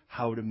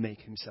how to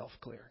make himself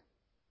clear.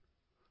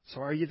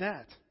 So are you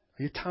that?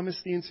 Are you Thomas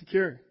the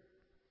insecure?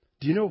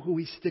 Do you know who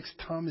he sticks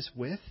Thomas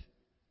with?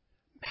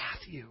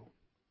 Matthew.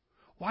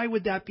 Why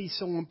would that be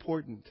so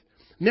important?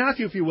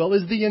 Matthew, if you will,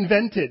 is the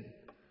invented.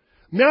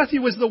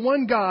 Matthew was the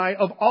one guy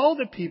of all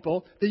the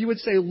people that you would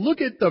say, look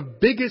at the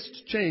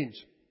biggest change.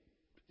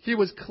 He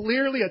was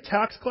clearly a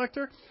tax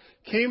collector.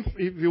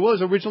 If you will,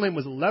 his original name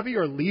was Levi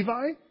or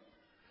Levi.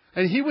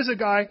 And he was a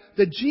guy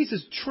that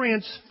Jesus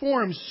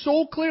transformed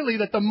so clearly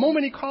that the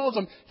moment he calls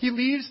him, he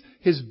leaves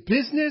his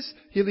business,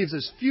 he leaves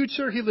his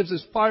future, he leaves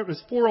his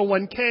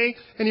 401k,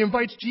 and he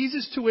invites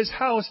Jesus to his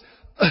house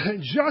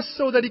just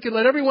so that he can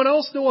let everyone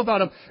else know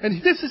about him.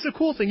 And this is the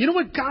cool thing. You know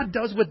what God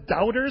does with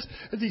doubters?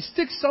 Is he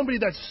sticks somebody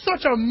that's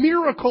such a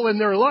miracle in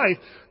their life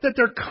that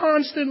they're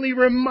constantly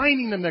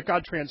reminding them that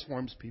God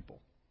transforms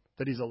people,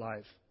 that he's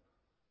alive.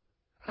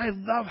 I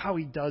love how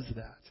he does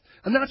that.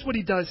 And that's what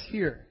he does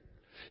here.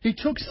 He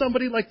took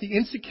somebody like the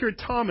insecure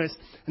Thomas,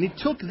 and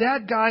he took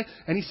that guy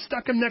and he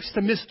stuck him next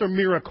to Mr.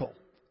 Miracle.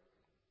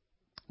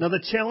 Now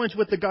the challenge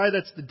with the guy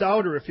that's the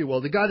doubter, if you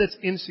will, the guy that's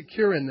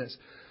insecure in this,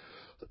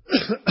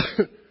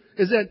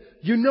 is that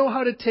you know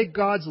how to take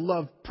God's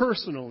love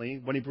personally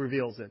when he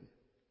reveals it.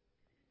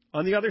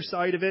 On the other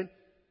side of it,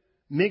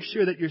 make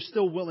sure that you're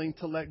still willing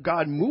to let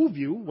God move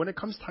you when it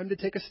comes time to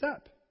take a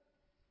step.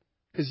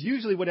 Because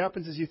usually what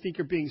happens is you think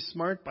you're being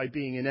smart by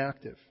being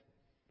inactive.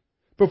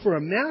 But for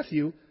a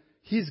Matthew,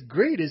 he's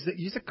great is that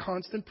he's a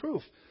constant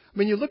proof. I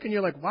mean, you look and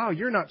you're like, wow,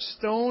 you're not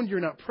stoned,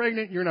 you're not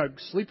pregnant, you're not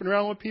sleeping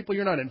around with people,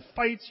 you're not in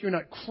fights, you're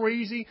not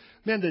crazy.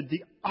 Man,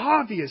 the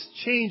obvious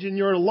change in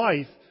your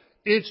life,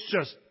 it's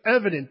just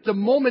evident. The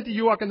moment that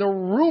you walk in the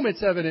room,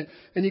 it's evident.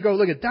 And you go,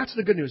 look at, that's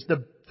the good news.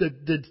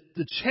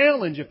 The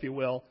challenge, if you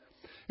will,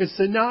 is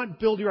to not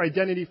build your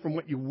identity from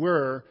what you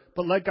were,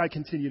 but let God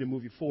continue to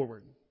move you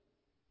forward.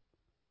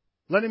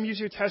 Let him use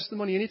your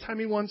testimony anytime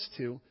he wants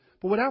to.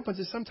 But what happens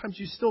is sometimes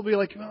you still be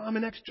like, I'm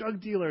an ex-drug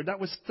dealer. That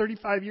was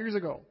 35 years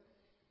ago.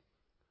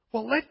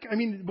 Well,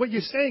 what you're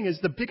saying is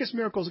the biggest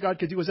miracles God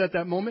could do was at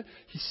that moment.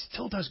 He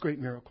still does great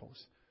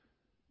miracles.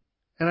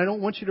 And I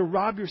don't want you to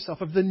rob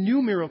yourself of the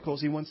new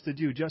miracles he wants to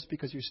do just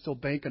because you're still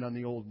banking on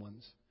the old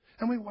ones.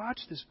 And we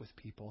watch this with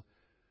people.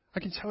 I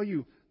can tell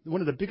you,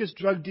 one of the biggest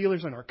drug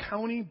dealers in our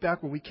county,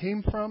 back where we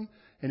came from,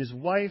 and his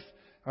wife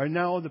are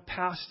now the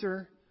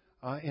pastor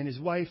and his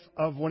wife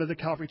of one of the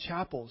Calvary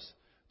chapels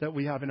that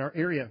we have in our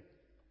area.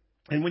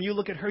 And when you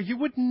look at her, you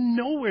wouldn't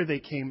know where they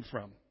came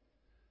from.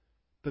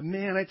 But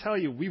man, I tell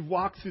you, we've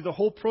walked through the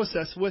whole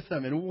process with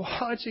them and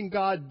watching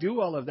God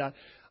do all of that.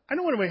 I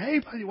don't want to hey,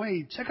 by the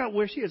way, check out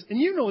where she is. And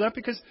you know that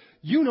because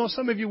you know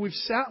some of you we've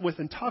sat with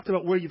and talked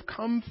about where you've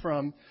come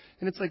from.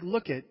 And it's like,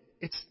 look,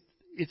 it's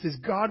as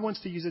God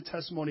wants to use a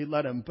testimony,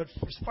 let him. But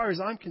as far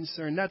as I'm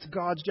concerned, that's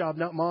God's job,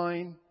 not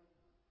mine.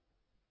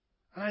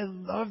 And I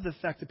love the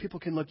fact that people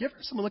can look. You ever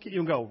have someone look at you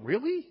and go,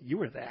 really? You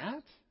were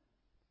that?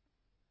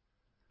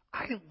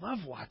 I love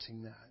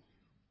watching that.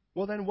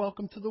 Well, then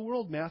welcome to the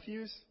world,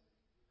 Matthews.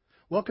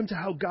 Welcome to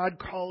how God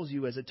calls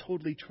you as a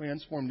totally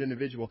transformed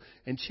individual.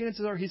 And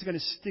chances are he's going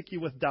to stick you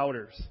with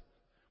doubters,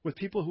 with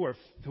people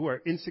who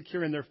are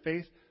insecure in their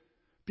faith,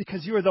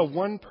 because you are the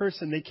one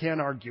person they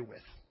can't argue with.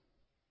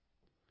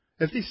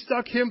 If they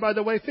stuck him, by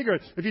the way, figure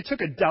it. If you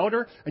took a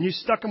doubter and you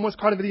stuck him with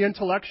kind of the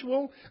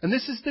intellectual, and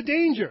this is the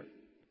danger.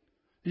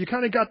 You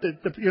kind of got and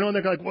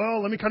they're like,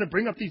 well, let me kind of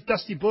bring up these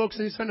dusty books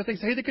and these kind of things.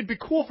 Hey, they could be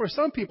cool for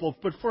some people,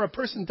 but for a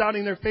person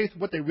doubting their faith,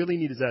 what they really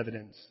need is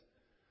evidence,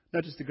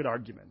 not just a good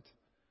argument.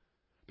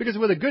 Because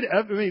when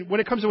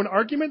it comes to an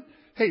argument,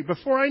 hey,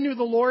 before I knew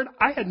the Lord,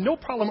 I had no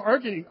problem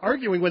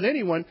arguing with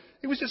anyone.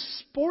 It was just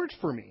sport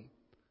for me.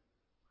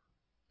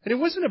 And it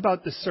wasn't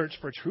about the search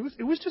for truth.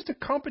 It was just a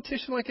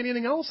competition like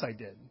anything else I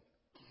did.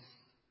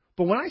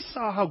 But when I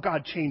saw how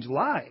God changed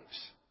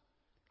lives,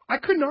 I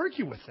couldn't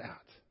argue with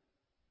that.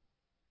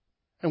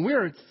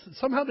 And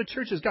somehow the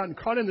church has gotten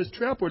caught in this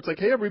trap where it's like,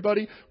 hey,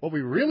 everybody, what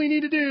we really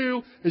need to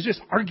do is just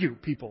argue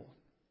people.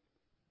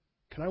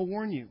 Can I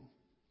warn you?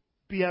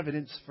 Be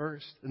evidence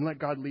first and let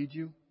God lead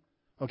you.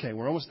 Okay,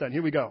 we're almost done.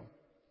 Here we go.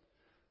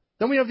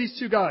 Then we have these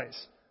two guys.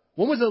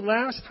 When was the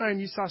last time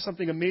you saw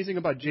something amazing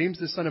about James,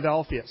 the son of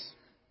Alphaeus?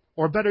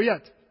 Or better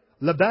yet,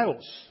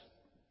 Lebbaeus.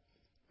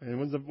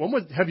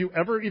 And have you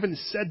ever even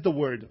said the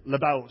word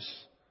Lebbaeus?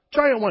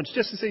 Try it once,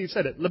 just to say you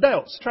said it.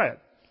 Lebbaeus. Try it.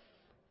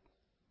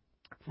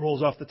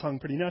 Rolls off the tongue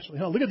pretty naturally.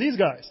 Huh? Look at these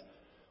guys.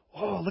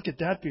 Oh, look at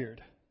that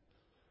beard.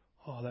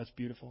 Oh, that's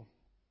beautiful.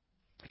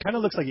 It kind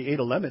of looks like he ate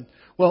a lemon.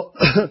 Well,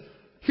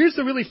 here's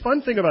the really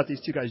fun thing about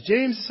these two guys.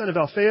 James, the son of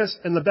Alphaeus,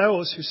 and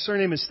Lebbaeus, whose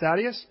surname is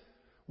Thaddeus.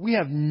 We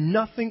have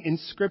nothing in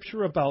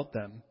Scripture about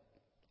them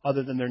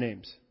other than their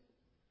names.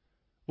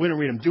 We don't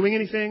read them doing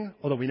anything,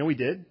 although we know he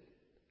did.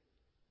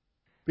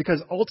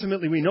 Because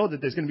ultimately we know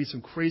that there's going to be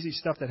some crazy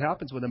stuff that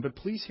happens with them. But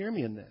please hear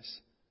me in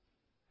this.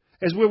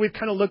 As where we've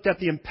kind of looked at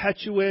the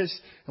impetuous,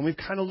 and we've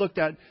kind of looked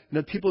at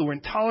people who are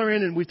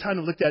intolerant, and we've kind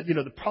of looked at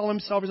the problem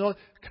solvers and all.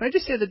 Can I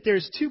just say that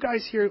there's two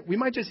guys here we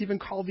might just even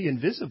call the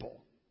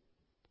invisible.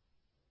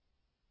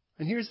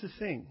 And here's the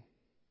thing.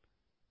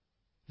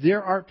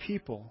 There are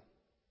people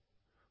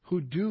who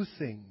do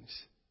things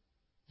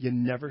you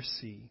never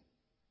see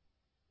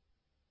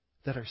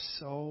that are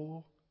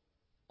so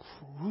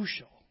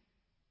crucial.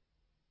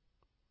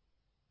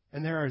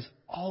 And there is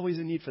always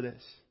a need for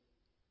this.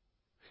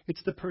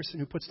 It's the person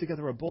who puts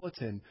together a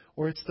bulletin,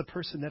 or it's the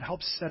person that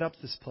helps set up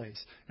this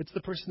place. It's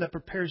the person that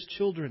prepares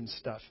children's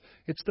stuff.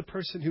 It's the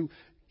person who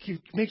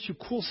makes you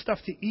cool stuff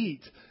to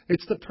eat.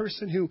 It's the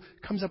person who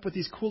comes up with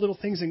these cool little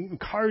things and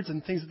cards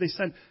and things that they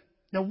send.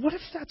 Now, what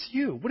if that's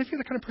you? What if you're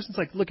the kind of person that's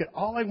like, look,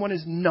 all I want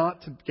is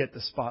not to get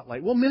the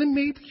spotlight? Well, then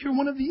maybe you're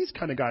one of these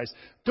kind of guys.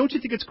 Don't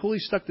you think it's cool he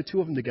stuck the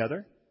two of them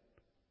together?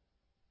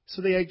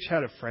 So they each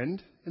had a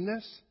friend in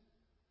this?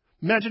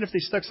 Imagine if they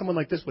stuck someone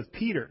like this with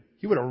Peter.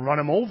 He would have run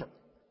him over.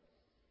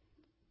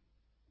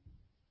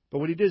 But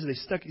what he did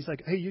is he's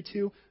like, hey, you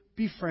two,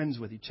 be friends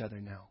with each other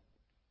now.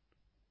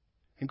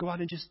 And go out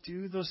and just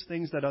do those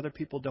things that other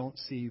people don't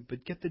see,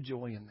 but get the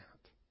joy in that.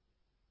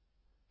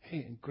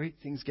 Hey, and great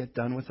things get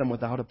done with them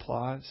without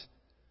applause.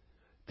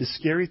 The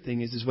scary thing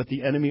is what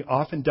the enemy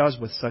often does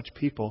with such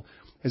people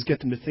is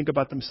get them to think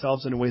about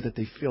themselves in a way that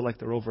they feel like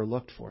they're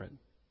overlooked for it.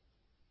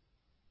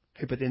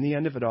 Hey, but in the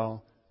end of it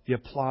all, the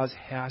applause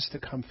has to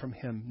come from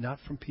him, not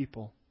from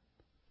people.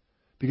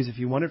 Because if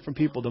you want it from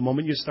people, the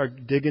moment you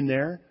start digging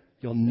there,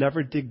 you'll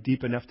never dig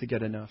deep enough to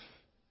get enough.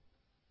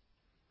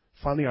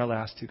 Finally, our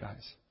last two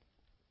guys.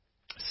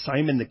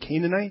 Simon the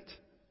Canaanite,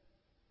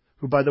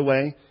 who, by the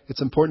way,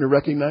 it's important to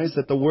recognize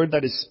that the word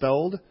that is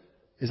spelled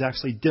is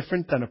actually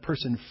different than a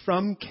person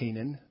from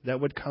Canaan. That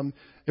would come,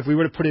 if we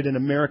were to put it in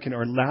American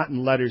or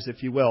Latin letters,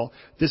 if you will.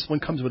 This one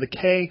comes with a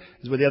K,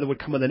 is where the other would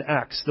come with an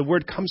X. The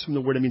word comes from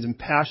the word that means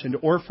impassioned,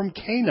 or from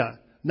Cana.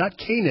 Not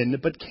Canaan,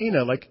 but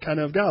Cana, like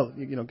Cana of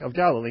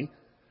Galilee.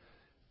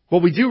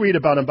 What we do read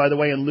about him, by the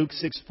way, in Luke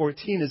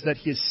 6:14 is that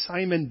he is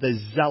Simon the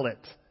Zealot.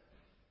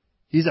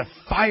 He's a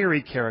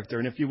fiery character,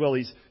 and if you will,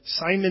 he's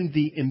Simon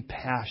the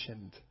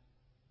Impassioned.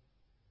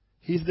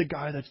 He's the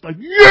guy that's like,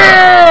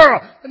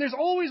 yeah! And there's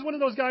always one of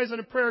those guys in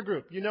a prayer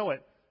group. You know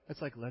it.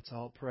 It's like, let's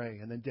all pray.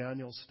 And then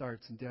Daniel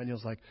starts, and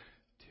Daniel's like,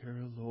 dear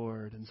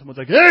Lord. And someone's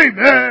like,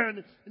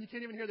 amen! And you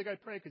can't even hear the guy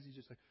pray because he's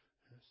just like,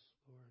 yes,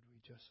 Lord, we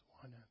just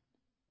want to.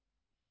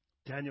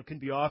 Daniel can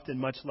be often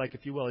much like,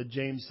 if you will, a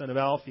James, son of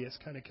Alphaeus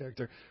kind of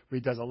character, where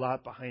he does a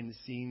lot behind the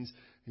scenes,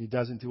 and he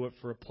doesn't do it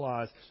for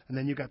applause. And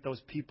then you got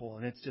those people,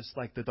 and it's just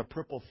like the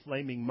purple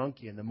flaming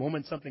monkey. And the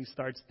moment something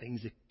starts,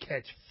 things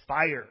catch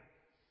fire.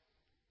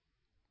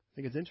 I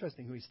think it's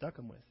interesting who he stuck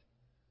him with.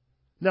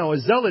 Now, a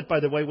zealot,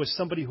 by the way, was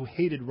somebody who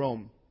hated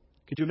Rome.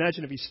 Could you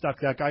imagine if he stuck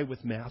that guy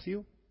with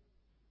Matthew?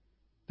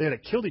 They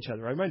had killed each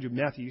other. I remind you,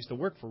 Matthew used to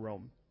work for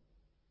Rome.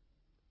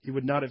 He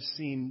would not have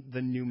seen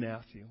the new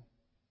Matthew.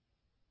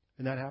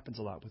 And that happens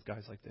a lot with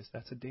guys like this.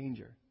 That's a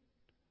danger.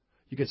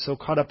 You get so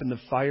caught up in the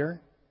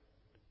fire,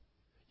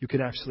 you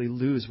can actually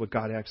lose what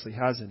God actually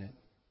has in it.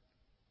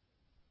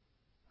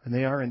 And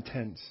they are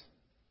intense.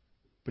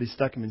 But he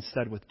stuck him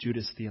instead with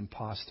Judas the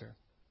imposter.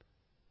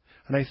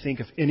 And I think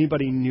if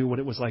anybody knew what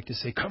it was like to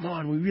say, come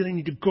on, we really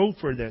need to go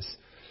for this.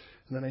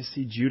 And then I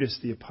see Judas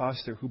the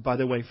imposter, who, by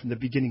the way, from the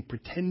beginning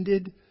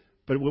pretended.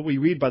 But what we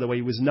read, by the way,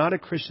 he was not a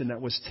Christian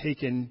that was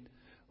taken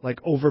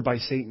over by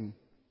Satan.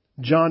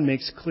 John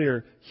makes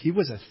clear he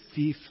was a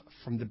thief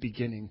from the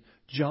beginning.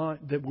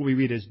 What we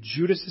read is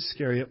Judas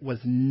Iscariot was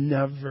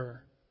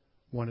never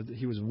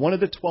he was one of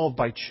the 12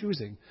 by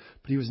choosing,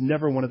 but he was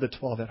never one of the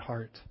 12 at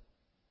heart.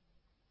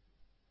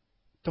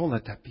 Don't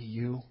let that be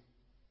you.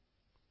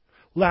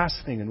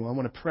 Last thing, and I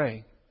want to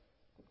pray,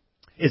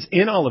 is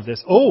in all of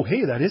this. Oh,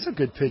 hey, that is a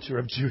good picture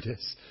of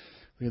Judas.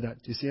 Look at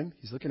that. Do you see him?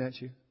 He's looking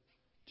at you.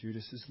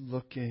 Judas is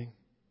looking.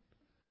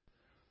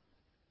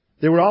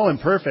 They were all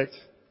imperfect.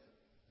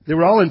 They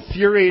were all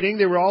infuriating.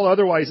 They were all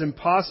otherwise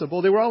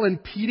impossible. They were all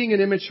impeding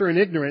and immature and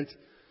ignorant.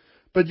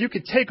 But you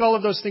could take all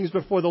of those things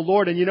before the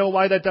Lord, and you know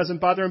why that doesn't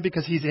bother Him?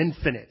 Because He's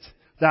infinite.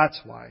 That's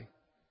why.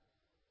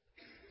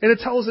 And it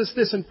tells us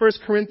this in 1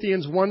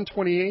 Corinthians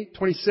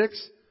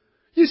 1:26.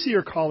 You see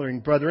your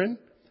calling, brethren.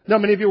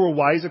 Not many of you were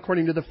wise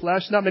according to the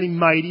flesh, not many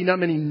mighty, not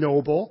many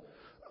noble.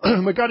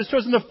 But God has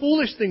chosen the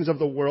foolish things of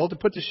the world to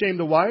put to shame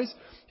the wise.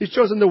 He's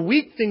chosen the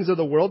weak things of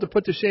the world to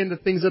put to shame the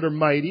things that are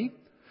mighty.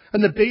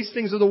 And the base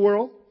things of the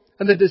world,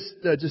 and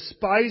the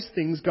despised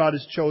things God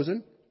has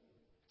chosen.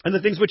 And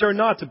the things which are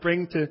not to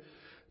bring to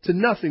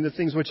nothing the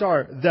things which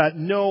are, that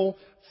no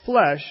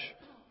flesh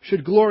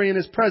should glory in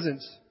His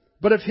presence.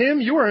 But of Him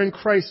you are in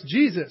Christ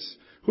Jesus,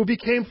 who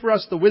became for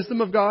us the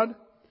wisdom of God,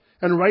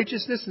 and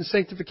righteousness and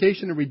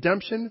sanctification and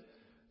redemption,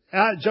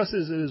 just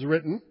as it is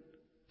written,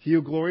 He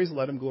who glories,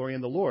 let him glory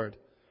in the Lord.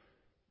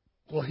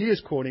 Well, he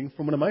is quoting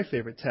from one of my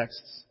favorite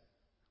texts,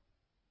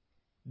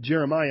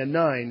 Jeremiah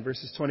 9,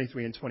 verses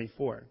 23 and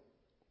 24.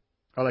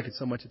 I like it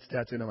so much it's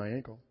tattooed on my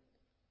ankle.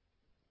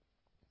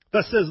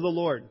 Thus says the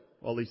Lord,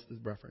 well, at least the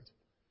reference.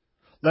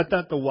 Let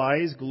not the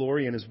wise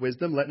glory in his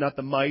wisdom. Let not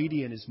the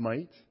mighty in his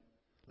might.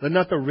 Let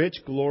not the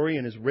rich glory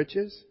in his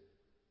riches.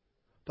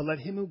 But let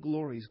him who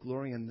glories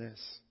glory in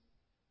this,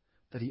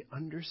 that he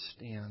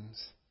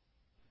understands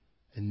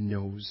and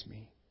knows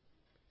me.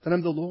 That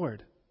I'm the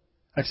Lord,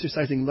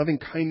 exercising loving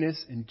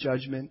kindness and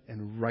judgment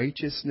and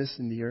righteousness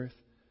in the earth.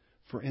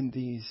 For in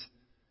these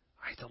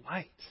I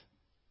delight,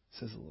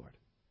 says the Lord.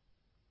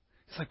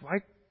 It's like, why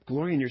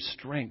glory in your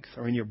strength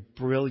or in your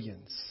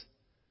brilliance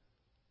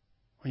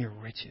or your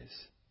riches?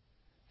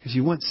 Because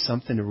you want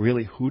something to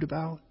really hoot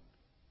about?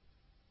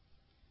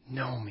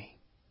 Know me.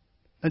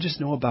 Not just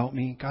know about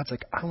me. God's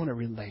like, I want a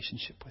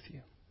relationship with you.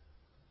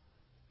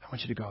 I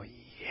want you to go,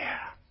 yeah.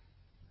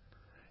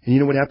 And you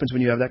know what happens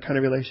when you have that kind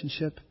of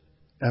relationship?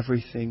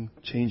 Everything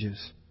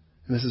changes.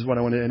 And this is what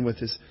I want to end with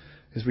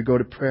as we go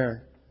to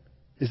prayer.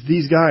 Is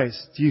these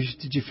guys,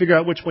 did you figure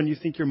out which one you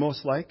think you're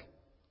most like?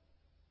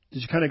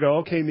 Did you kind of go,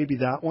 okay, maybe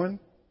that one?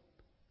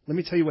 Let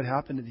me tell you what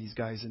happened to these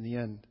guys in the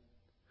end.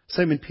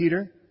 Simon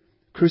Peter,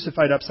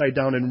 crucified upside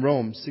down in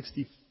Rome,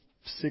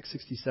 66,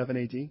 67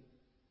 AD.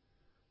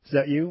 Is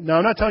that you? Now,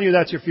 I'm not telling you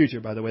that's your future,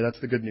 by the way. That's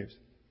the good news.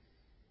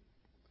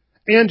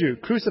 Andrew,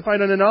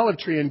 crucified on an olive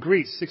tree in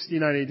Greece,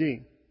 69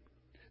 AD.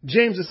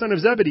 James, the son of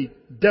Zebedee,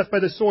 death by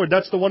the sword.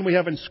 That's the one we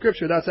have in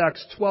Scripture. That's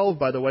Acts 12,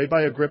 by the way,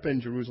 by Agrippa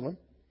in Jerusalem.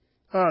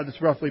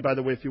 That's roughly, by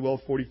the way, if you will,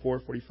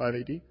 44, 45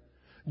 AD.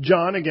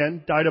 John,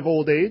 again, died of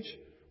old age,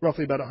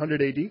 roughly about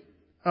 100 AD,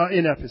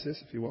 in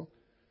Ephesus, if you will.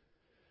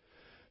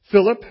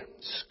 Philip,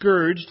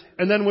 scourged,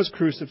 and then was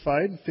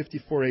crucified,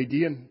 54 AD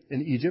in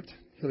Egypt,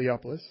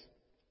 Heliopolis.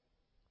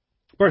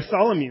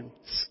 Bartholomew,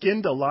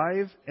 skinned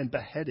alive and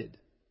beheaded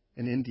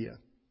in India,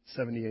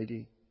 70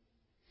 AD.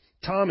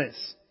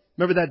 Thomas,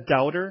 remember that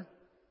doubter?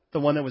 The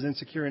one that was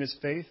insecure in his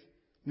faith?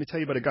 Let me tell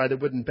you about a guy that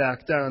wouldn't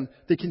back down.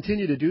 They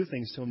continued to do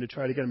things to him to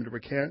try to get him to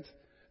recant.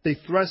 They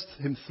thrust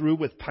him through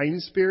with pine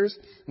spears.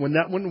 When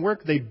that wouldn't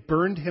work, they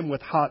burned him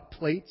with hot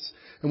plates.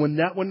 And when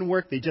that wouldn't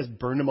work, they just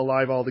burned him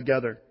alive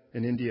altogether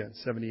in India,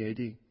 70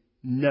 AD.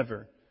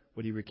 Never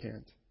would he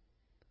recant.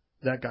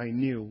 That guy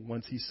knew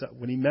when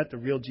he met the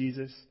real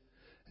Jesus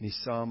and he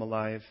saw him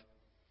alive,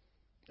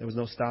 there was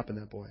no stopping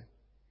that boy.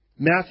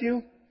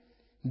 Matthew,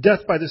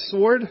 death by the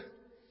sword.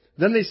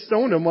 Then they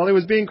stoned him while he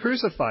was being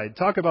crucified.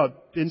 Talk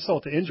about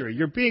insult to injury.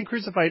 You're being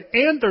crucified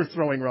and they're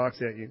throwing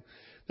rocks at you.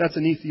 That's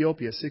in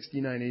Ethiopia,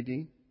 69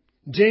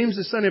 AD. James,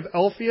 the son of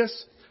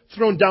Alphaeus,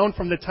 thrown down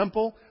from the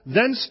temple,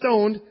 then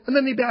stoned, and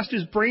then they bashed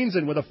his brains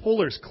in with a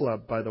fuller's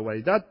club, by the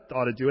way. That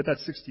ought to do it.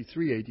 That's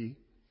 63 AD.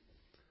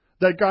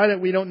 That guy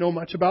that we don't know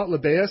much about,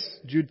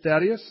 Lebbaeus, Jude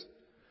Thaddeus,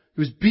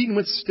 he was beaten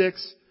with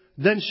sticks,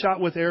 then shot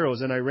with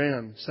arrows in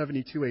Iran,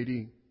 72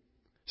 AD.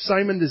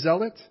 Simon the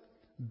Zealot,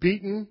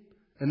 beaten,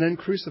 and then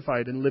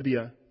crucified in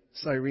Libya,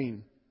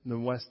 Cyrene, in the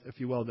west, if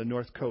you will, the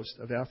north coast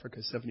of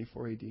Africa,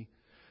 74 AD.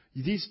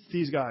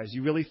 These guys,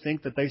 you really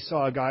think that they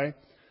saw a guy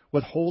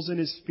with holes in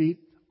his feet,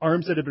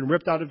 arms that had been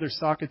ripped out of their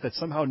socket, that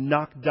somehow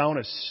knocked down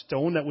a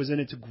stone that was in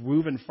its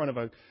groove in front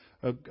of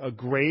a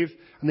grave,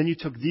 and then you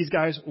took these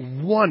guys?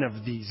 One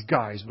of these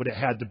guys would have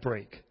had to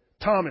break.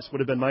 Thomas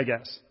would have been my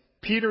guess.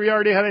 Peter, he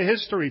already had a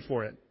history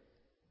for it.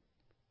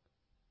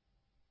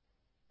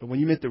 But when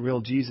you meet the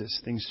real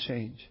Jesus, things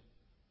change.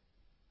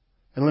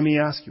 And let me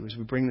ask you as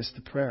we bring this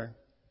to prayer,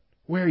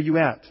 where are you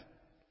at?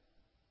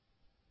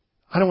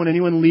 I don't want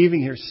anyone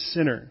leaving here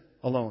sinner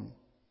alone.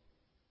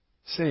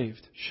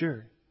 Saved,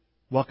 sure.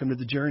 Welcome to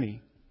the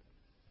journey.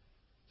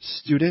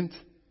 Student,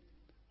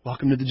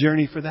 welcome to the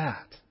journey for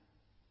that.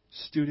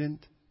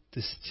 Student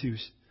to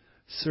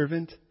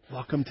servant,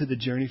 welcome to the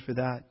journey for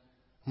that.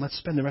 And let's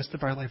spend the rest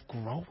of our life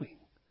growing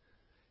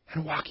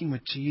and walking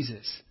with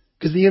Jesus,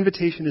 because the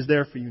invitation is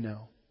there for you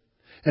now.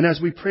 And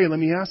as we pray, let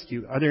me ask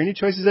you, are there any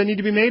choices that need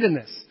to be made in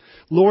this?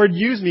 Lord,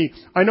 use me.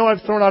 I know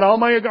I've thrown out all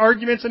my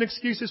arguments and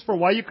excuses for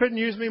why you couldn't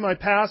use me, my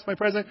past, my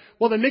present.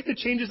 Well, then make the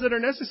changes that are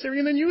necessary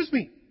and then use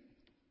me.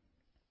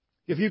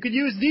 If you could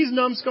use these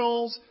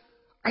numbskulls,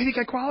 I think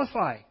I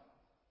qualify.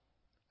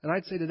 And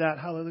I'd say to that,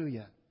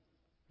 hallelujah.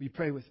 Will you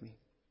pray with me?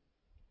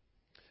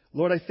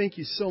 Lord, I thank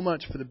you so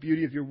much for the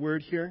beauty of your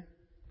word here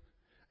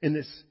in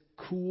this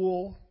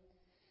cool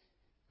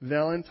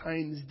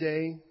Valentine's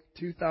Day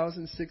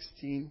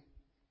 2016.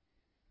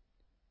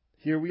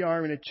 Here we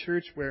are in a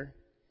church where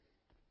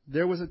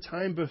there was a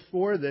time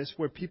before this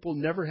where people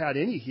never had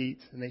any heat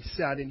and they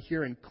sat in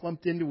here and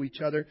clumped into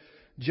each other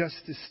just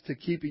to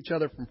keep each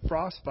other from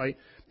frostbite.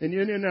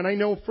 And I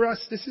know for us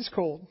this is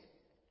cold.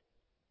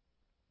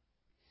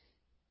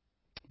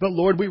 But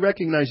Lord, we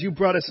recognize you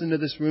brought us into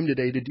this room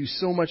today to do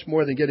so much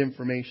more than get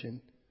information.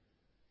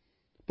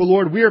 But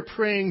Lord, we are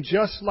praying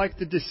just like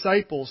the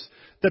disciples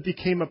that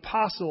became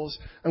apostles.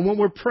 And what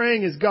we're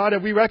praying is, God,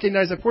 that we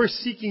recognize if we're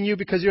seeking you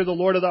because you're the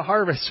Lord of the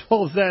harvest,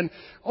 well then,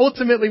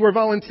 ultimately we're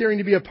volunteering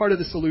to be a part of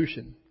the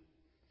solution.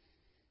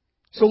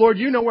 So Lord,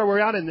 you know where we're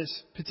at in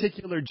this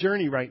particular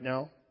journey right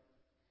now.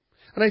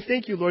 And I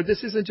thank you, Lord,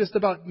 this isn't just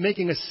about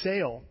making a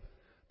sale.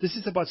 This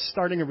is about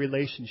starting a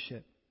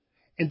relationship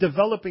and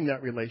developing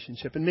that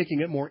relationship and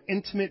making it more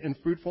intimate and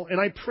fruitful. And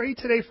I pray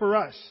today for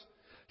us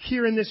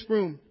here in this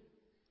room,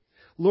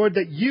 Lord,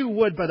 that you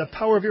would, by the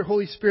power of your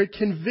Holy Spirit,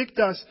 convict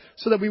us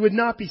so that we would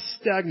not be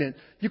stagnant.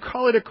 You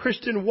call it a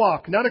Christian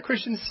walk, not a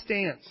Christian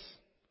stance.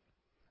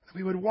 That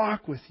we would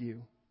walk with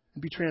you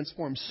and be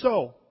transformed.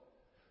 So,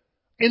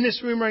 in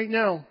this room right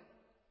now,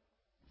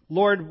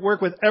 Lord,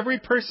 work with every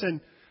person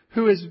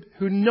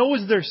who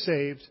knows they're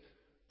saved,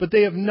 but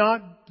they've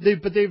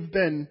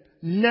been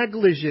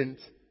negligent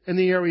in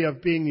the area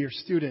of being your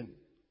student.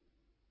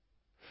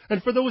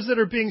 And for those that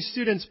are being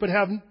students but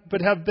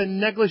have been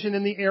negligent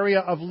in the area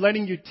of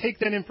letting you take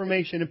that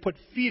information and put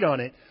feet on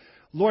it,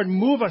 Lord,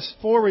 move us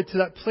forward to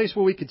that place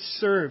where we could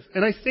serve.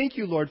 And I thank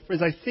you, Lord,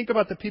 as I think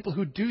about the people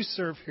who do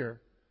serve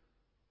here.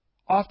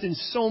 Often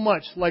so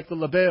much like the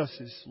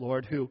Labeoses,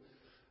 Lord, who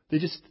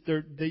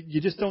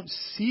you just don't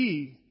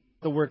see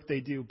the work they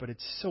do, but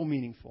it's so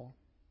meaningful.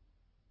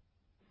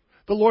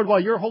 But Lord, while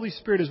your Holy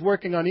Spirit is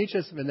working on each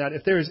of us in that,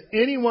 if there is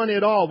anyone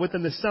at all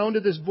within the sound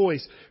of this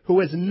voice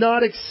who has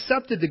not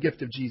accepted the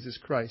gift of Jesus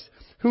Christ,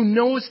 who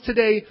knows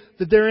today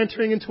that they're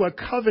entering into a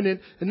covenant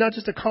and not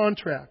just a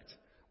contract,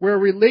 where a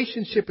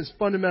relationship is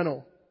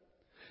fundamental.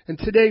 And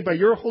today, by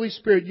your Holy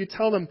Spirit, you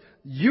tell them,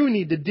 you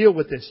need to deal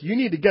with this. You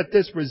need to get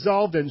this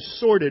resolved and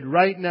sorted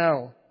right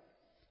now.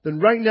 Then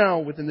right now,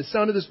 within the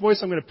sound of this voice,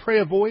 I'm going to pray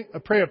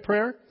a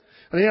prayer.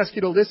 And I ask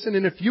you to listen.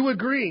 And if you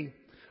agree,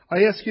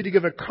 I ask you to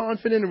give a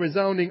confident and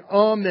resounding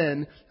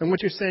amen. And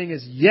what you're saying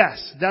is,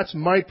 yes, that's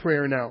my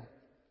prayer now.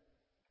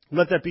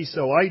 Let that be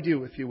so. I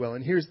do, if you will.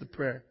 And here's the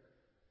prayer.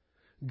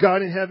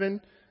 God in heaven,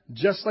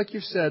 just like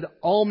you've said,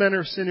 all men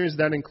are sinners.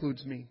 That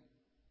includes me.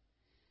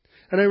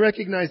 And I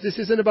recognize this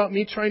isn't about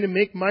me trying to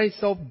make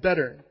myself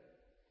better.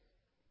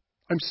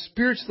 I'm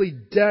spiritually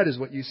dead, is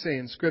what you say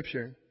in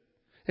Scripture.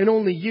 And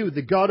only you,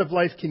 the God of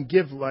life, can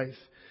give life.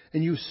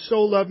 And you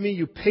so love me,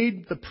 you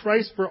paid the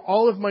price for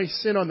all of my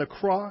sin on the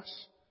cross.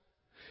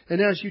 And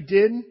as you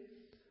did,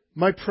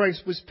 my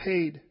price was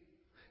paid.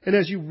 And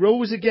as you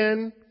rose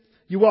again,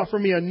 you offer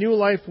me a new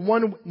life,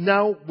 one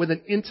now with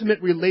an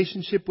intimate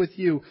relationship with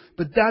you.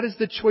 But that is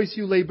the choice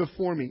you lay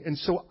before me. And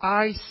so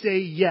I say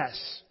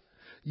yes.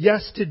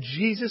 Yes to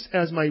Jesus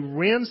as my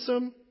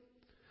ransom,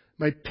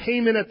 my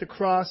payment at the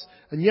cross,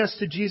 and yes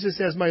to Jesus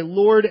as my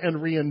Lord and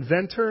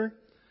reinventor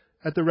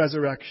at the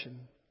resurrection.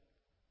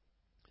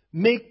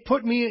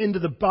 Put me into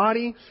the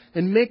body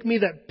and make me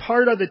that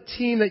part of the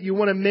team that you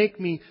want to make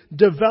me.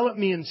 Develop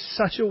me in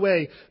such a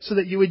way so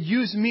that you would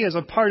use me as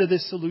a part of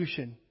this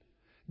solution.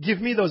 Give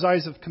me those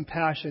eyes of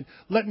compassion.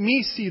 Let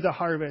me see the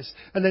harvest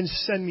and then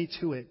send me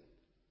to it.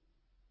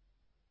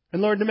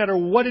 And Lord, no matter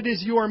what it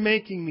is you are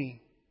making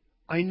me,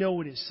 I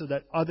know it is so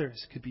that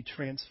others could be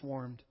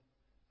transformed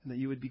and that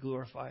you would be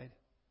glorified.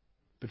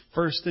 But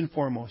first and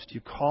foremost,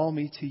 you call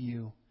me to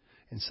you.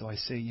 And so I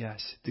say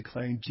yes,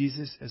 declaring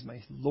Jesus as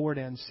my Lord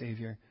and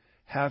Savior.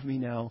 Have me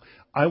now.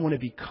 I want to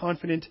be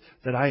confident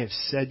that I have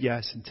said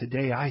yes, and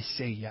today I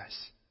say yes.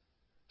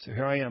 So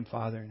here I am,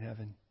 Father in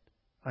heaven.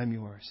 I'm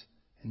yours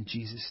in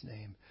Jesus'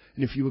 name.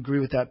 And if you agree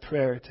with that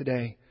prayer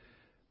today,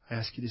 I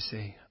ask you to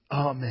say,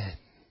 Amen.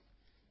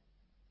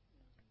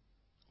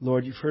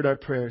 Lord, you've heard our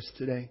prayers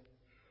today.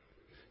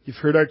 You've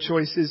heard our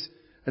choices.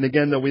 And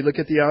again, though we look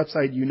at the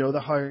outside, you know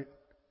the heart.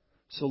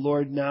 So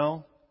Lord,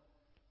 now,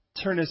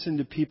 turn us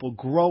into people.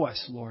 Grow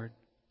us, Lord,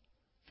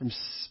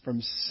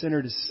 from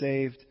sinner to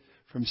saved,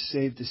 from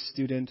saved to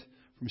student,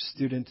 from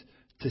student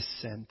to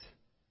sent.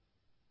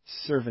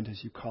 Servant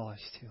as you call us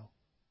to.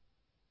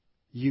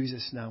 Use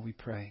us now, we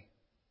pray.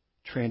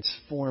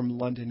 Transform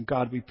London.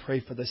 God, we pray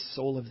for the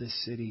soul of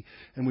this city,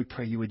 and we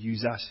pray you would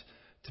use us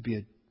to be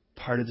a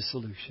part of the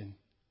solution.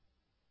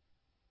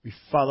 We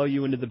follow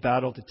you into the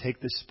battle to take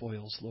the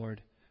spoils,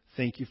 Lord.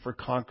 Thank you for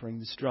conquering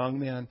the strong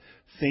man.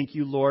 Thank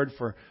you, Lord,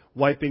 for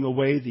wiping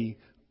away the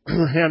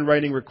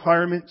handwriting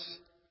requirements.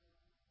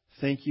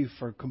 Thank you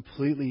for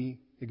completely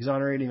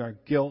exonerating our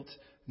guilt.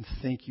 And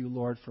thank you,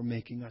 Lord, for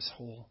making us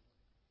whole.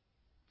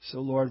 So,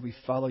 Lord, we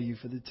follow you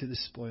to the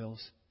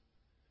spoils.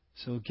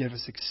 So get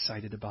us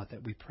excited about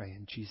that, we pray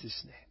in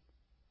Jesus' name.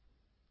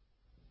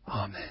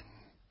 Amen.